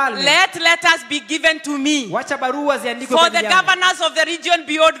inampendeza mfalme, let letters be given to me, wacha barua ziandikwe for the governors of the region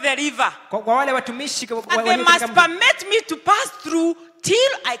beyond the river, kwa wale watumishi and they must permit me to pass through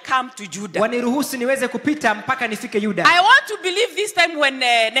till I come to Judah. Waniruhusu niweze kupita mpaka nifike Yuda. I want to believe this time when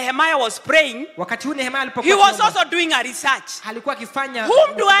Nehemiah was praying, wakati huu Nehemiah alipokuwa, he was also doing a research. Alikuwa akifanya,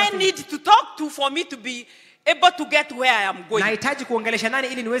 whom do I need to talk to for me to be able to get where I am going? Nahitaji kuongelesha nani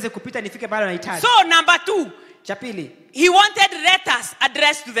ili niweze kupita nifike pale nahitaji. So number 2, cha pili, he wanted letters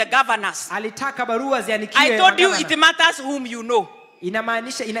addressed to the governors. Alitaka barua ziandikiwe. I told you it matters whom you know.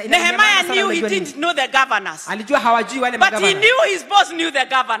 Inamaanisha Nehemiah knew he didn't know the governors. Alijua hawajui wale but he knew his boss knew the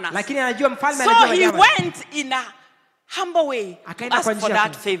governors. Lakini anajua mfalme so anajua he governors. went in a humble way to ask for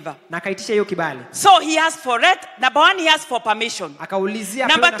that favor. Na akaitisha hiyo kibali. So he asked for it. Number 1, he asked for permission. Akaulizia.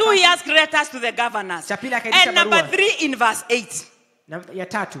 Number 2, he asked letters to the governors. And number 3 in verse 8. Ya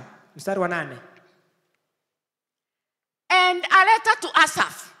 3, mstari wa 8. And a letter to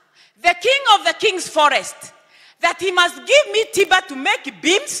Asaph, the king of the king's forest, that he must give me timber to make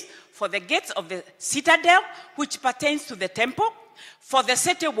beams for the gates of the citadel, which pertains to the temple, for the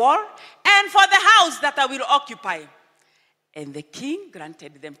city wall, and for the house that I will occupy. And the king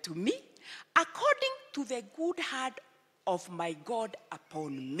granted them to me according to the good heart of my God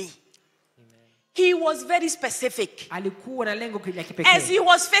upon me. He was very specific. Alikuwa na lengo la kipekee. As he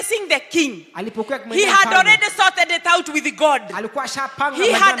was facing the king, alipokuwa he had already sorted it out with God. Alikuwa shapanga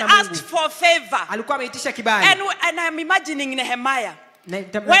he had asked for favor. Alikuwa ameitisha kibali. And I'm imagining Nehemiah.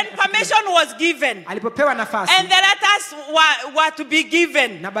 When permission was given, alipopewa nafasi, and the letters were to be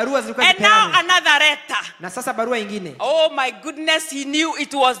given, na barua zilikuwa and now zipeane, another letter. na sasa barua ingine. Oh my goodness, he knew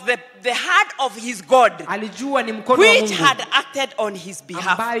it was the heart of his God, Alijua ni mkono wa which Mungu had acted on his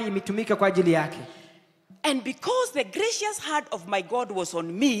behalf. ambayo imetumika kwa ajili yake. And because the gracious heart of my God was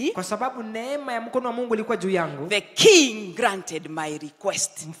on me, kwa sababu neema ya mkono wa Mungu ilikuwa juu yangu, the king granted my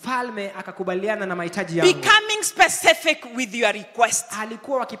request. Mfalme akakubaliana na mahitaji yangu. Becoming specific with your request.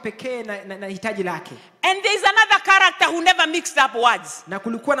 Alikuwa wa kipekee na hitaji lake. And there is another character who never mixed up words. Na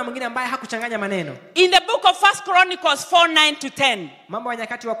kulikuwa na mwingine ambaye hakuchanganya maneno. In the book of 1 Chronicles 4:9-10. Mambo ya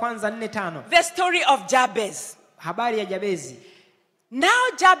Nyakati wa kwanza 4:5. The story of Jabez. Habari ya Jabezi.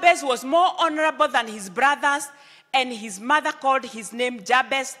 Now Jabez was more honorable than his brothers, and his mother called his name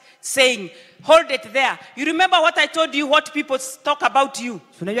Jabez, saying, hold it there. You remember what I told you, what people talk about you?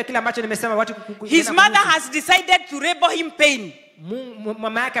 Unajua kile ambacho nimesema watu His mother has decided to label him pain.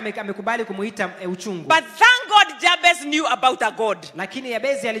 Mama yake amekubali kumuita uchungu. But thank God Jabez knew about a God. Lakini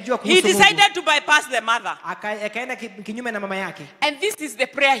Jabezi alijua kuhusu He Mungu. decided to bypass the mother. Akaenda kinyume na mama yake. And this is the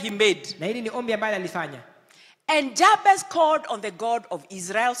prayer he made. Na hili ni ombi ambalo alifanya. And Jabez called on the God of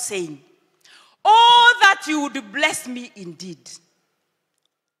Israel, saying, oh, that you would bless me indeed.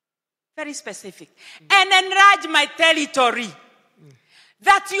 Very specific. And enlarge my territory.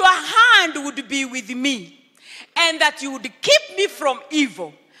 That your hand would be with me. And that you would keep me from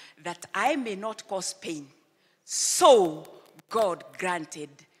evil. That I may not cause pain. So God granted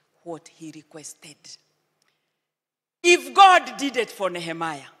what he requested. If God did it for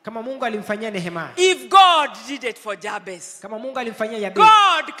Nehemiah, kama Mungu alimfanyia Nehemia, if God did it for Jabez, kama Mungu alimfanyia Jabez,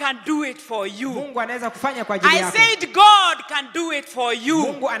 God can do it for you. Mungu anaweza kufanya kwa ajili yako. I said God can do it for you.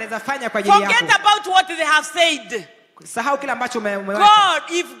 Mungu anaweza fanya kwa ajili yako. Forget about what they have said. Sahau kile ambacho umewacha.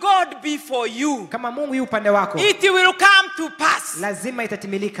 God, if God be for you, kama Mungu yu upande wako, it will come to pass. Lazima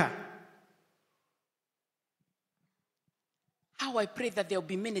itatimilika. How I pray that there will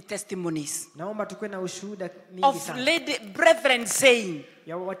be many testimonies naomba tukue na ushuhuda mingi of sana lady brethren saying,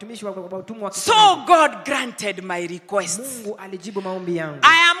 ya watumishi wa utumwa wa so God granted my request. Mungu alijibu maombi yangu.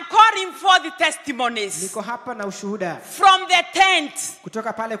 I am calling for the testimonies. Niko hapa na ushuhuda From the tent,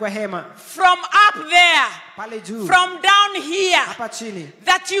 kutoka pale kwa hema, from up there, pale juu, from down here, hapa chini,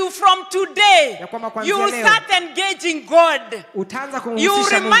 that you from today, ya kwamba kuanzia you will leo, start engaging God. utaanza You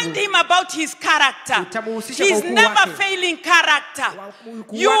kumhusisha remind Mungu. him about his character. Utamuhusisha His kwa ukuu never wake. failing character.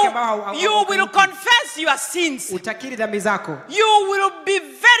 Ukuu You wake ambao will confess your sins. utakiri dhambi zako. You will be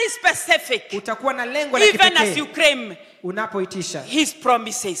very specific, Utakuwa na lengo la even as kipekee you claim unapoitisha his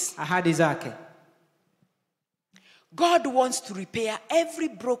promises. ahadi zake. God wants to repair every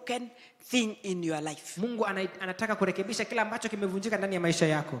broken thing in your life. Mungu anataka kurekebisha kila ambacho kimevunjika ndani ya maisha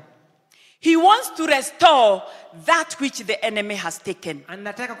yako. He wants to restore that which the enemy has taken.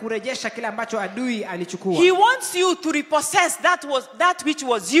 Anataka kurejesha kile ambacho adui alichukua. He wants you to repossess that which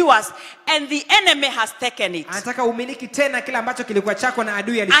was yours and the enemy has taken it. Anataka umiliki tena kile ambacho kilikuwa chako na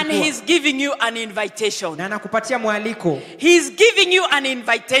adui And alichukua. he's giving you an invitation. Na anakupatia mwaliko. He's giving you an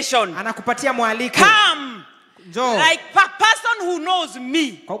invitation. Anakupatia mwaliko. Come. Njoo. Like a person who knows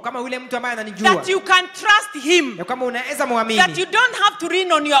me. Kama yule mtu ambaye ananijua. That you can trust him. Ya kama unaweza muamini. That you don't have to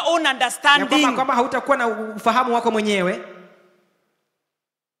lean on your own understanding. Ya kama hautakuwa na ufahamu wako mwenyewe.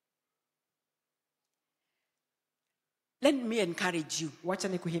 Let me encourage you. Wacha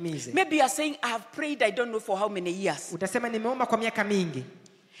nikuhimize. Maybe you are saying, I have prayed, I don't know for how many years. Utasema nimeomba kwa miaka mingi.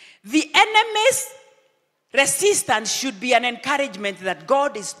 The enemy's resistance should be an encouragement that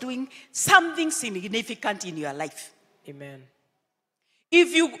God is doing something significant in your life. Amen.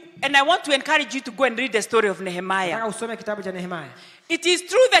 And I want to encourage you to go and read the story of Nehemiah. Usome kitabu cha Nehemia. It is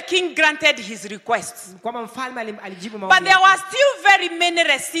true the king granted his requests. Kwamba mfalme alijibu maombi. But there were still very many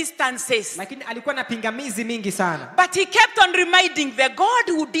resistances. Lakini alikuwa na pingamizi mingi sana. But he kept on reminding the God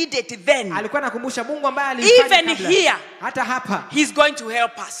who did it then. Alikuwa anakumbusha Mungu ambaye alifanya kabla. Even here, hata hapa, he's going to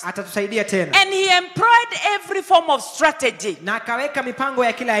help us. Atatusaidia tena. And he employed every form of strategy. Na akaweka mipango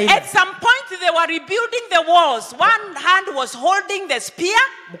ya kila aina. At some point they were rebuilding the walls. One hand was holding the spear.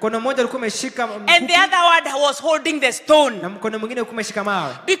 Mkono mmoja ulikuwa umeshika mkuki. And the other one was holding the stone. Na mkono mwingine ulikuwa umeshika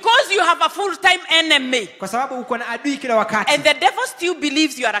mawe. Because you have a full-time enemy. Kwa sababu uko na adui kila wakati. And the devil still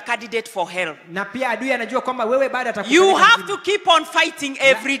believes you are a candidate for hell. Na pia adui anajua kwamba wewe bado atakupeleka. You have to keep on fighting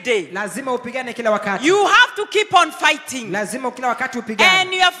every day. Lazima upigane kila wakati. You have to keep on fighting. Lazima kila wakati upigane.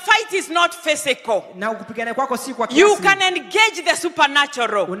 And your fight is not physical. Na kupigana kwako si kwa kiasi. You can engage the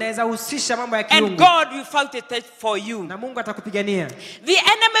supernatural. Unaweza husisha mambo ya And kiungu. God will fight it for you. Na Mungu atakupigania. The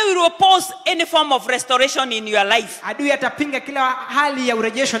enemy will oppose any form of restoration in your life. Adui atapinga kila hali ya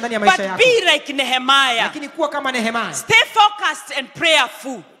urejesho ndani ya But maisha yako. be like Nehemiah. Lakini kuwa kama Nehemia. Stay focused and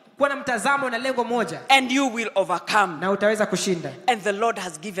prayerful. Kuwa na mtazamo na lengo moja. And you will overcome. Na utaweza kushinda. And the Lord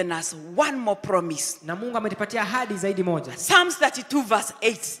has given us one more promise. Na Mungu ametupatia ahadi zaidi moja. Psalms 32 verse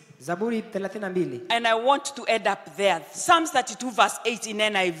 8. Zaburi 32. And I want to add up there. Psalms 32 verse 8 in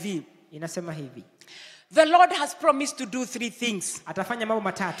NIV. Inasema hivi. The Lord has promised to do 3 things. Atafanya mambo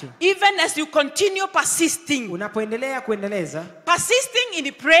matatu. Even as you continue persisting. Unapoendelea kuendeleza. Persisting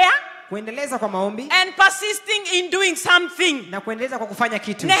in prayer. Kuendeleza kwa maombi. And persisting in doing something. Na kuendeleza kwa kufanya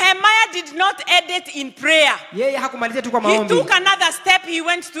kitu. Nehemiah did not end it in prayer. Yeye hakumalizia tu kwa maombi. He took another step. He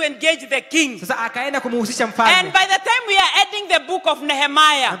went to engage the king. Sasa akaenda kumhusisha mfalme. And by the time we are ending the book of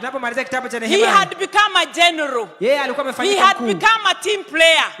Nehemiah, tunapomalizia kitabu cha he Nehemia. had become a general. Yeye alikuwa amefanyika He had mkuu. become a team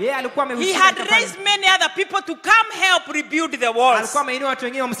player. Yeye alikuwa He amehusika had katika raised many other people to come help rebuild the walls. alikuwa ameinua watu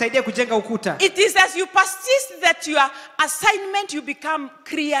wengine wamsaidie kujenga ukuta. It is as you persist that your assignment you become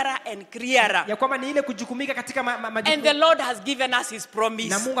clearer and clearer. Ya kwamba ni ile kujukumika katika majukumu. And the Lord has given us his promise.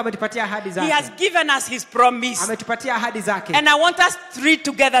 Na Mungu ametupatia ahadi zake. He has given us his promise. Ametupatia ahadi zake. And I want us to read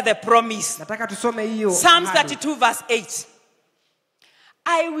together the promise. Nataka tusome hiyo. Psalms 32 verse 8.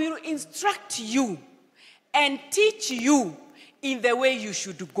 I will instruct you and teach you in the way you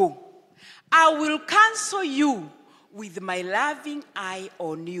should go. I will counsel you with my loving eye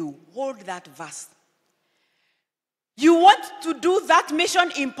on you. Hold that verse. You want to do that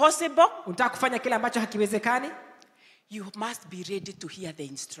mission impossible? Unataka kufanya kile ambacho hakiwezekani? You must be ready to hear the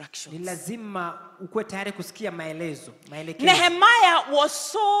instructions. Ni lazima ukuwe tayari kusikia maelekezo. Nehemiah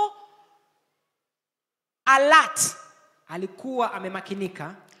was so alert. Alikuwa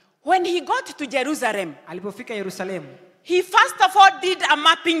amemakinika. When he got to Jerusalem, alipofika Yerusalemu, he first of all did a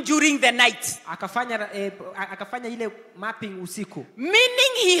mapping during the night. Akafanya ile mapping usiku.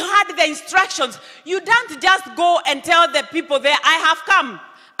 Meaning he had the instructions. You don't just go and tell the people there, I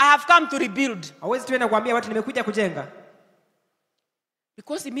have come to rebuild. Hawezi tuenda kuambia watu nimekuja kujenga.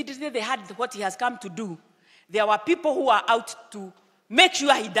 Because immediately they had what he has come to do. There were people who are out to make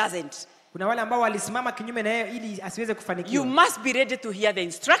sure he doesn't. Kuna wale ambao walisimama kinyume na yeye ili asiweze kufanikiwa. You must be ready to hear the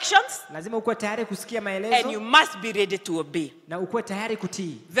instructions. Lazima ukuwe tayari kusikia maelezo. And you must be ready to obey. Na ukuwe tayari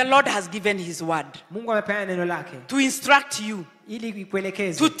kutii. The Lord has given his word. Mungu amepeana neno lake. To instruct you. Ili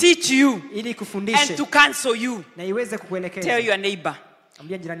kuelekeze. To teach you. Ili kufundishe. And to counsel you. Na iweze kukuelekeza. Tell your neighbor.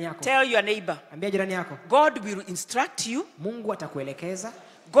 Ambia jirani yako. Tell your neighbor. Ambia jirani yako. God will instruct you. Mungu atakuelekeza.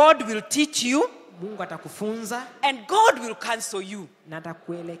 God will teach you. Mungu atakufunza. And God will counsel you. Na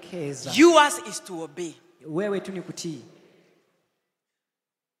atakuelekeza. Yours is to obey. Wewe tu ni kutii.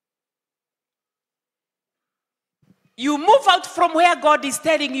 You move out from where God is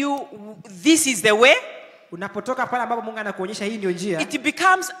telling you this is the way. Unapotoka pale ambapo Mungu anakuonyesha hii ndio njia. It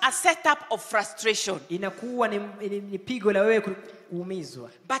becomes a setup of frustration. Inakuwa ni pigo la wewe kuumizwa.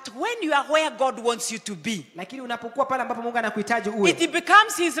 But when you are where God wants you to be, lakini unapokuwa pale ambapo Mungu anakuhitaji uwe, it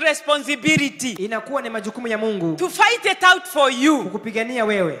becomes his responsibility. Inakuwa ni majukumu ya Mungu to fight it out for you. Kukupigania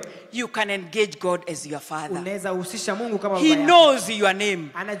wewe. You can engage God as your father. Unaweza uhusisha Mungu kama baba He yako. knows your name.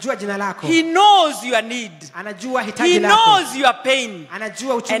 Anajua jina lako. He knows your need. Anajua hitaji lako. He knows your pain.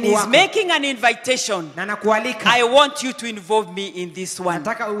 Anajua uchungu wako. And wako. he's making an invitation. Na anakualika. I want you to involve me in this one.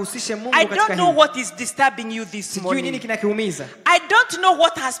 Nataka uhusishe Mungu I katika hili. don't know what is disturbing you this morning. Sijui nini kinakuumiza. I don't know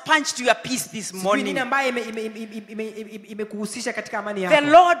what has punched your peace this morning. Sijui nini ambaye imekuhusisha katika amani yako. The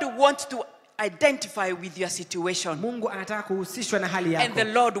Lord wants to identify with your situation. Mungu anataka kuhusishwa na hali yako. And the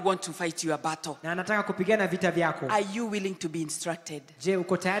Lord wants to fight your battle. Na anataka kupigana vita vyako. Are you willing to be instructed? Je,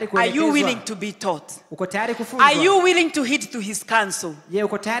 uko tayari kuelekezwa? kuelekezwa? Are you willing to be taught? Uko tayari kufunzwa? Are you willing to heed to his counsel? Je,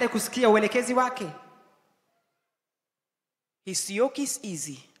 uko tayari kusikia uelekezi wake? His yoke is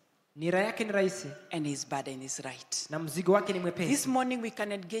easy. Nira yake ni rahisi. And his burden is right. Na mzigo wake ni mwepesi. This morning we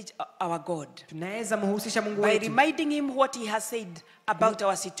can engage our God. Tunaweza mhusisha Mungu wetu. By reminding him what he has said about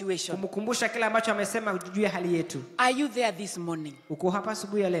our situation. Kumkumbusha kile ambacho amesema juu ya hali yetu. Are you there this morning? Uko hapa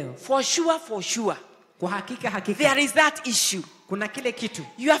asubuhi ya leo? For sure. Kwa hakika. There is that issue. Kuna kile kitu.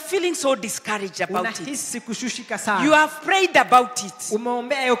 You are feeling so discouraged about it. Unahisi kushushika sana. You have prayed about it.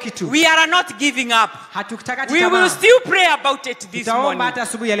 Umeombea hiyo kitu. We are not giving up. Hatutakati tamaa. We will still pray about it this morning. Tutaomba hata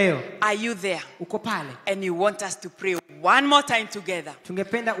asubuhi ya leo. Are you there? Uko pale. And you want us to pray one more time together.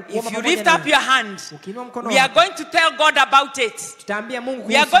 Tungependa kuomba pamoja. If you lift up your hand, we are going to tell God about it. Tutaambia Mungu.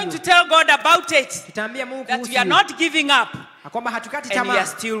 We are going to tell God about it. Tutaambia Mungu that we are not giving up. Kwamba hatukati tamaa. And we are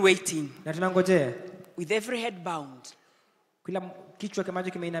still waiting. Na tunangojea. With every head bowed. Kila kichwa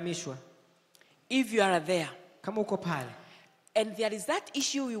kamacho kimeinamishwa. If you are there, kama uko pale, And there is that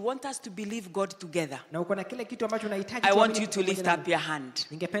issue we want us to believe God together. Na uko na kile kitu ambacho unahitaji I want you to lift up your hand.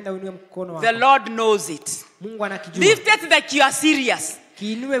 Ningependa uinue mkono wako. The Lord knows it. Mungu anakijua. Lift it like you are serious.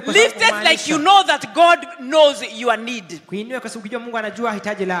 Kiinue kwa Lift it like you know that God knows your need. Kuinue kwa sababu Mungu anajua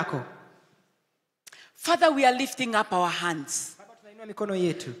hitaji lako. Father, we are lifting up our hands. Mikono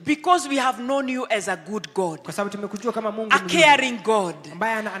yetu. Because we have known you as a good God. Kwa sababu tumekujua kama Mungu a caring God.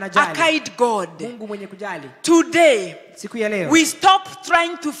 Ambaye anajali. A kind God. Mungu mwenye kujali. Today, siku ya leo, we stop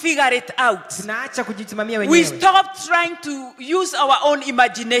trying to figure it out. Tunaacha kujisimamia wenyewe. We stop trying to use our own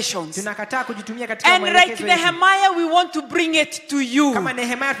imaginations. Tunakataa kujitumia katika maelekezo yetu. And like Nehemiah, we want to bring it to you. Kama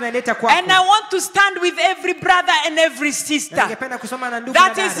Nehemiah tunaleta kwako. And I want to stand with every brother and every sister ningependa kusoma na ndugu na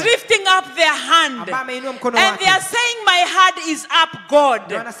that is lifting up their hand. And they are saying, my hand is up, God.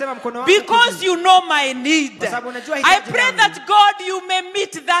 Because you know my need. I pray that God, you may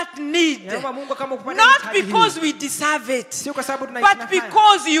meet that need. Not because we deserve it, but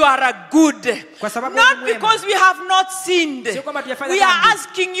because you are a good. Not because we have not sinned. We are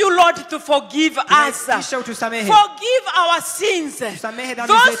asking you, Lord, to forgive us. Forgive our sins.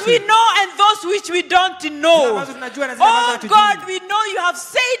 Those we know and those which we don't know. Oh God, we know you have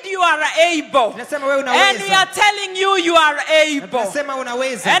said you are able. And we are telling you, you are able.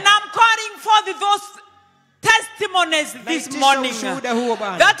 And I'm calling for those testimonies this morning.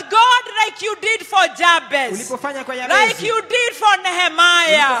 That God, like you did for Jabez, like you did for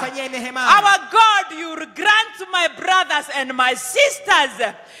Nehemiah, our God, you grant my brothers and my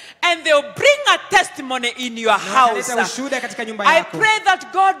sisters, and they'll bring a testimony in your house. I pray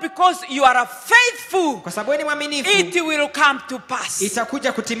that God, because you are faithful, it will come to pass.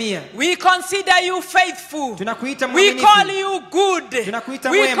 We consider you faithful. We call you good.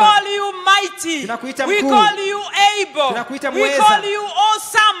 We call you mighty. We call you able. We call you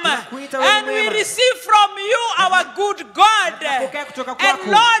awesome. And we receive from you our good God. And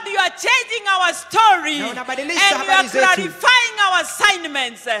Lord, you are changing our story. And you are clarifying our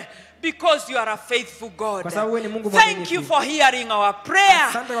assignments. Because you are a faithful God. Thank you for hearing our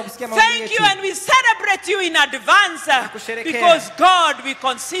prayer. Thank you, and we celebrate you in advance. Because God, we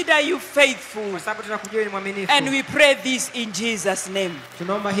consider you faithful. And we pray this in Jesus' name.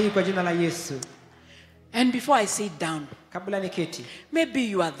 And before I sit down, maybe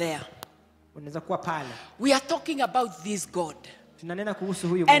you are there. We are talking about this God.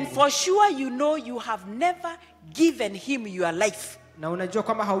 And for sure you know you have never given him your life.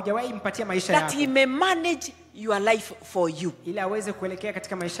 That he may manage your life for you.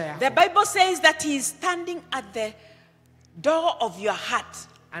 The Bible says that he is standing at the door of your heart.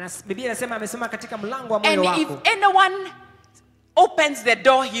 And if anyone opens the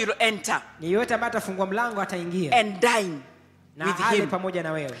door, he will enter and dine with him.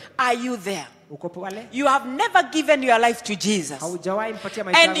 Are you there? You have never given your life to Jesus.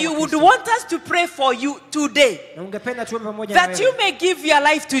 And you would want us to pray for you today. That you may give your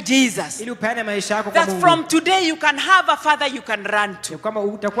life to Jesus. That from today you can have a father you can run to.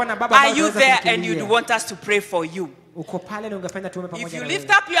 Are you there and you'd want us to pray for you? If you lift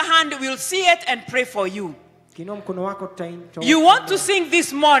up your hand, we'll see it and pray for you. You want to sing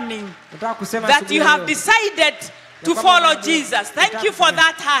this morning that you have decided to follow Jesus. Thank you for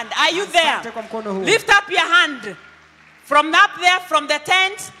that hand. Are you there? Lift up your hand. From up there, from the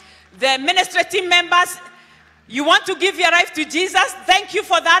tent, the administrative members, you want to give your life to Jesus? Thank you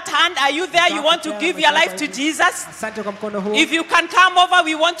for that hand. Are you there? You want to give your life to Jesus? If you can come over,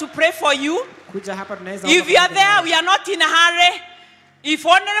 we want to pray for you. If you are there, we are not in a hurry. If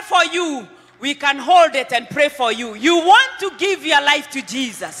only for you, we can hold it and pray for you. You want to give your life to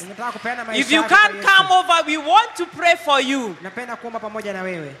Jesus. If you can't come over, we want to pray for you.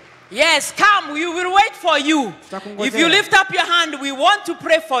 Yes, come. We will wait for you. If you lift up your hand, we want to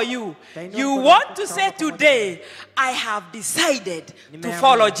pray for you. You want to say today, I have decided to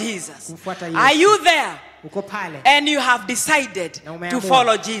follow Jesus. Are you there? And you have decided to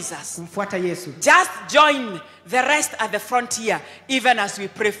follow Jesus. Just join the rest at the frontier, even as we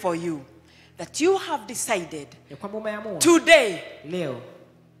pray for you. That you have decided today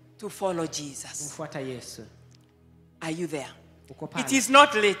to follow Jesus. Are you there? It is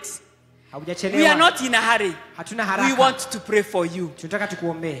not late. We are not in a hurry. We want to pray for you.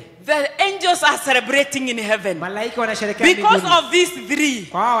 The angels are celebrating in heaven because of these three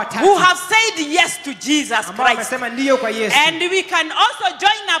who have said yes to Jesus Christ. And we can also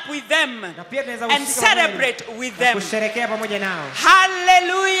join up with them and celebrate with them.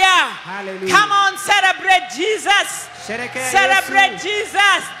 Hallelujah. Come on, celebrate Jesus. Celebrate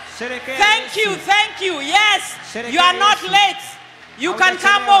Jesus. Thank you, thank you. Yes, you are not late. You can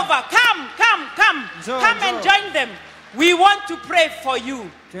come over. Come and join them. We want to pray for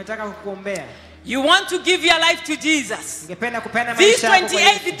you. Tunataka kukuombea. You want to give your life to Jesus. Ungependa kupenda This maisha yako kwa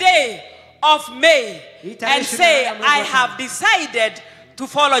 28th day of May and say, I have decided to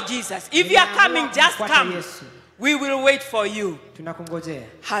follow Jesus. If you are coming, just come. We will wait for you. Tunakungojea.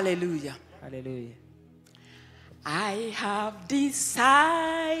 Hallelujah. Hallelujah. I have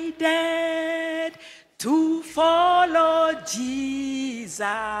decided to follow Jesus.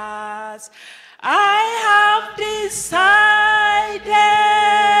 I have decided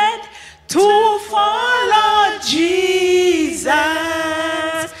to follow Jesus.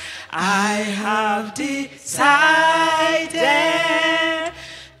 I have decided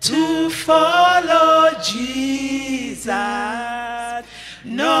to follow Jesus.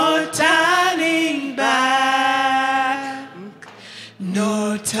 No turning back.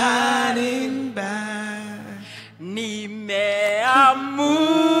 No turning back. Nimeamua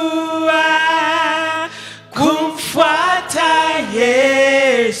kumfuata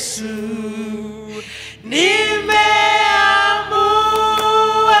Yesu.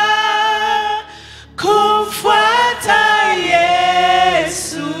 Nimeamua kumfuata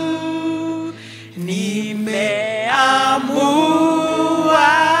Yesu. Nimeamua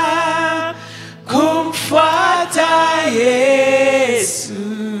kumfuata Yesu.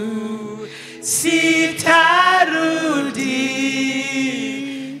 Sitarudi.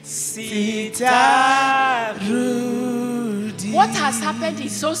 What has happened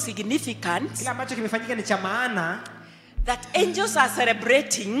is so significant Kile ambacho kimefanyika ni cha maana that angels are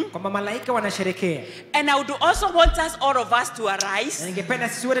celebrating, kwamba malaika wanasherekea. and I would also want us, all of us, to arise Ningependa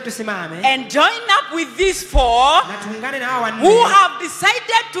sisi wote tusimame and join up with these four na tuungane na hao wanne who have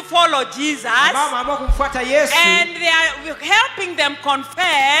decided to follow Jesus, ambao wameamua kumfuata Yesu and they are helping them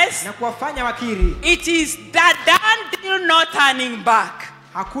confess na kuwafanya wakiri. it is that done deal, no turning back.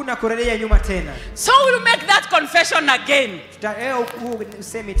 Hakuna kurejea nyuma tena. So we'll make that confession again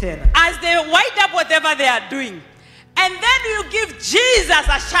Usemi tena. as they wind up whatever they are doing. And then you give Jesus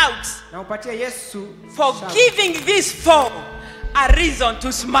a shout Na upatie Yesu for giving these four a reason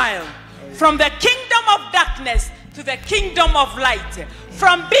to smile. From the kingdom of darkness to the kingdom of light.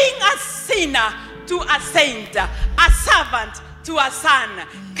 From being a sinner to a saint. A servant to a son.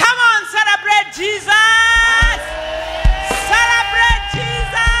 Come on, celebrate Jesus.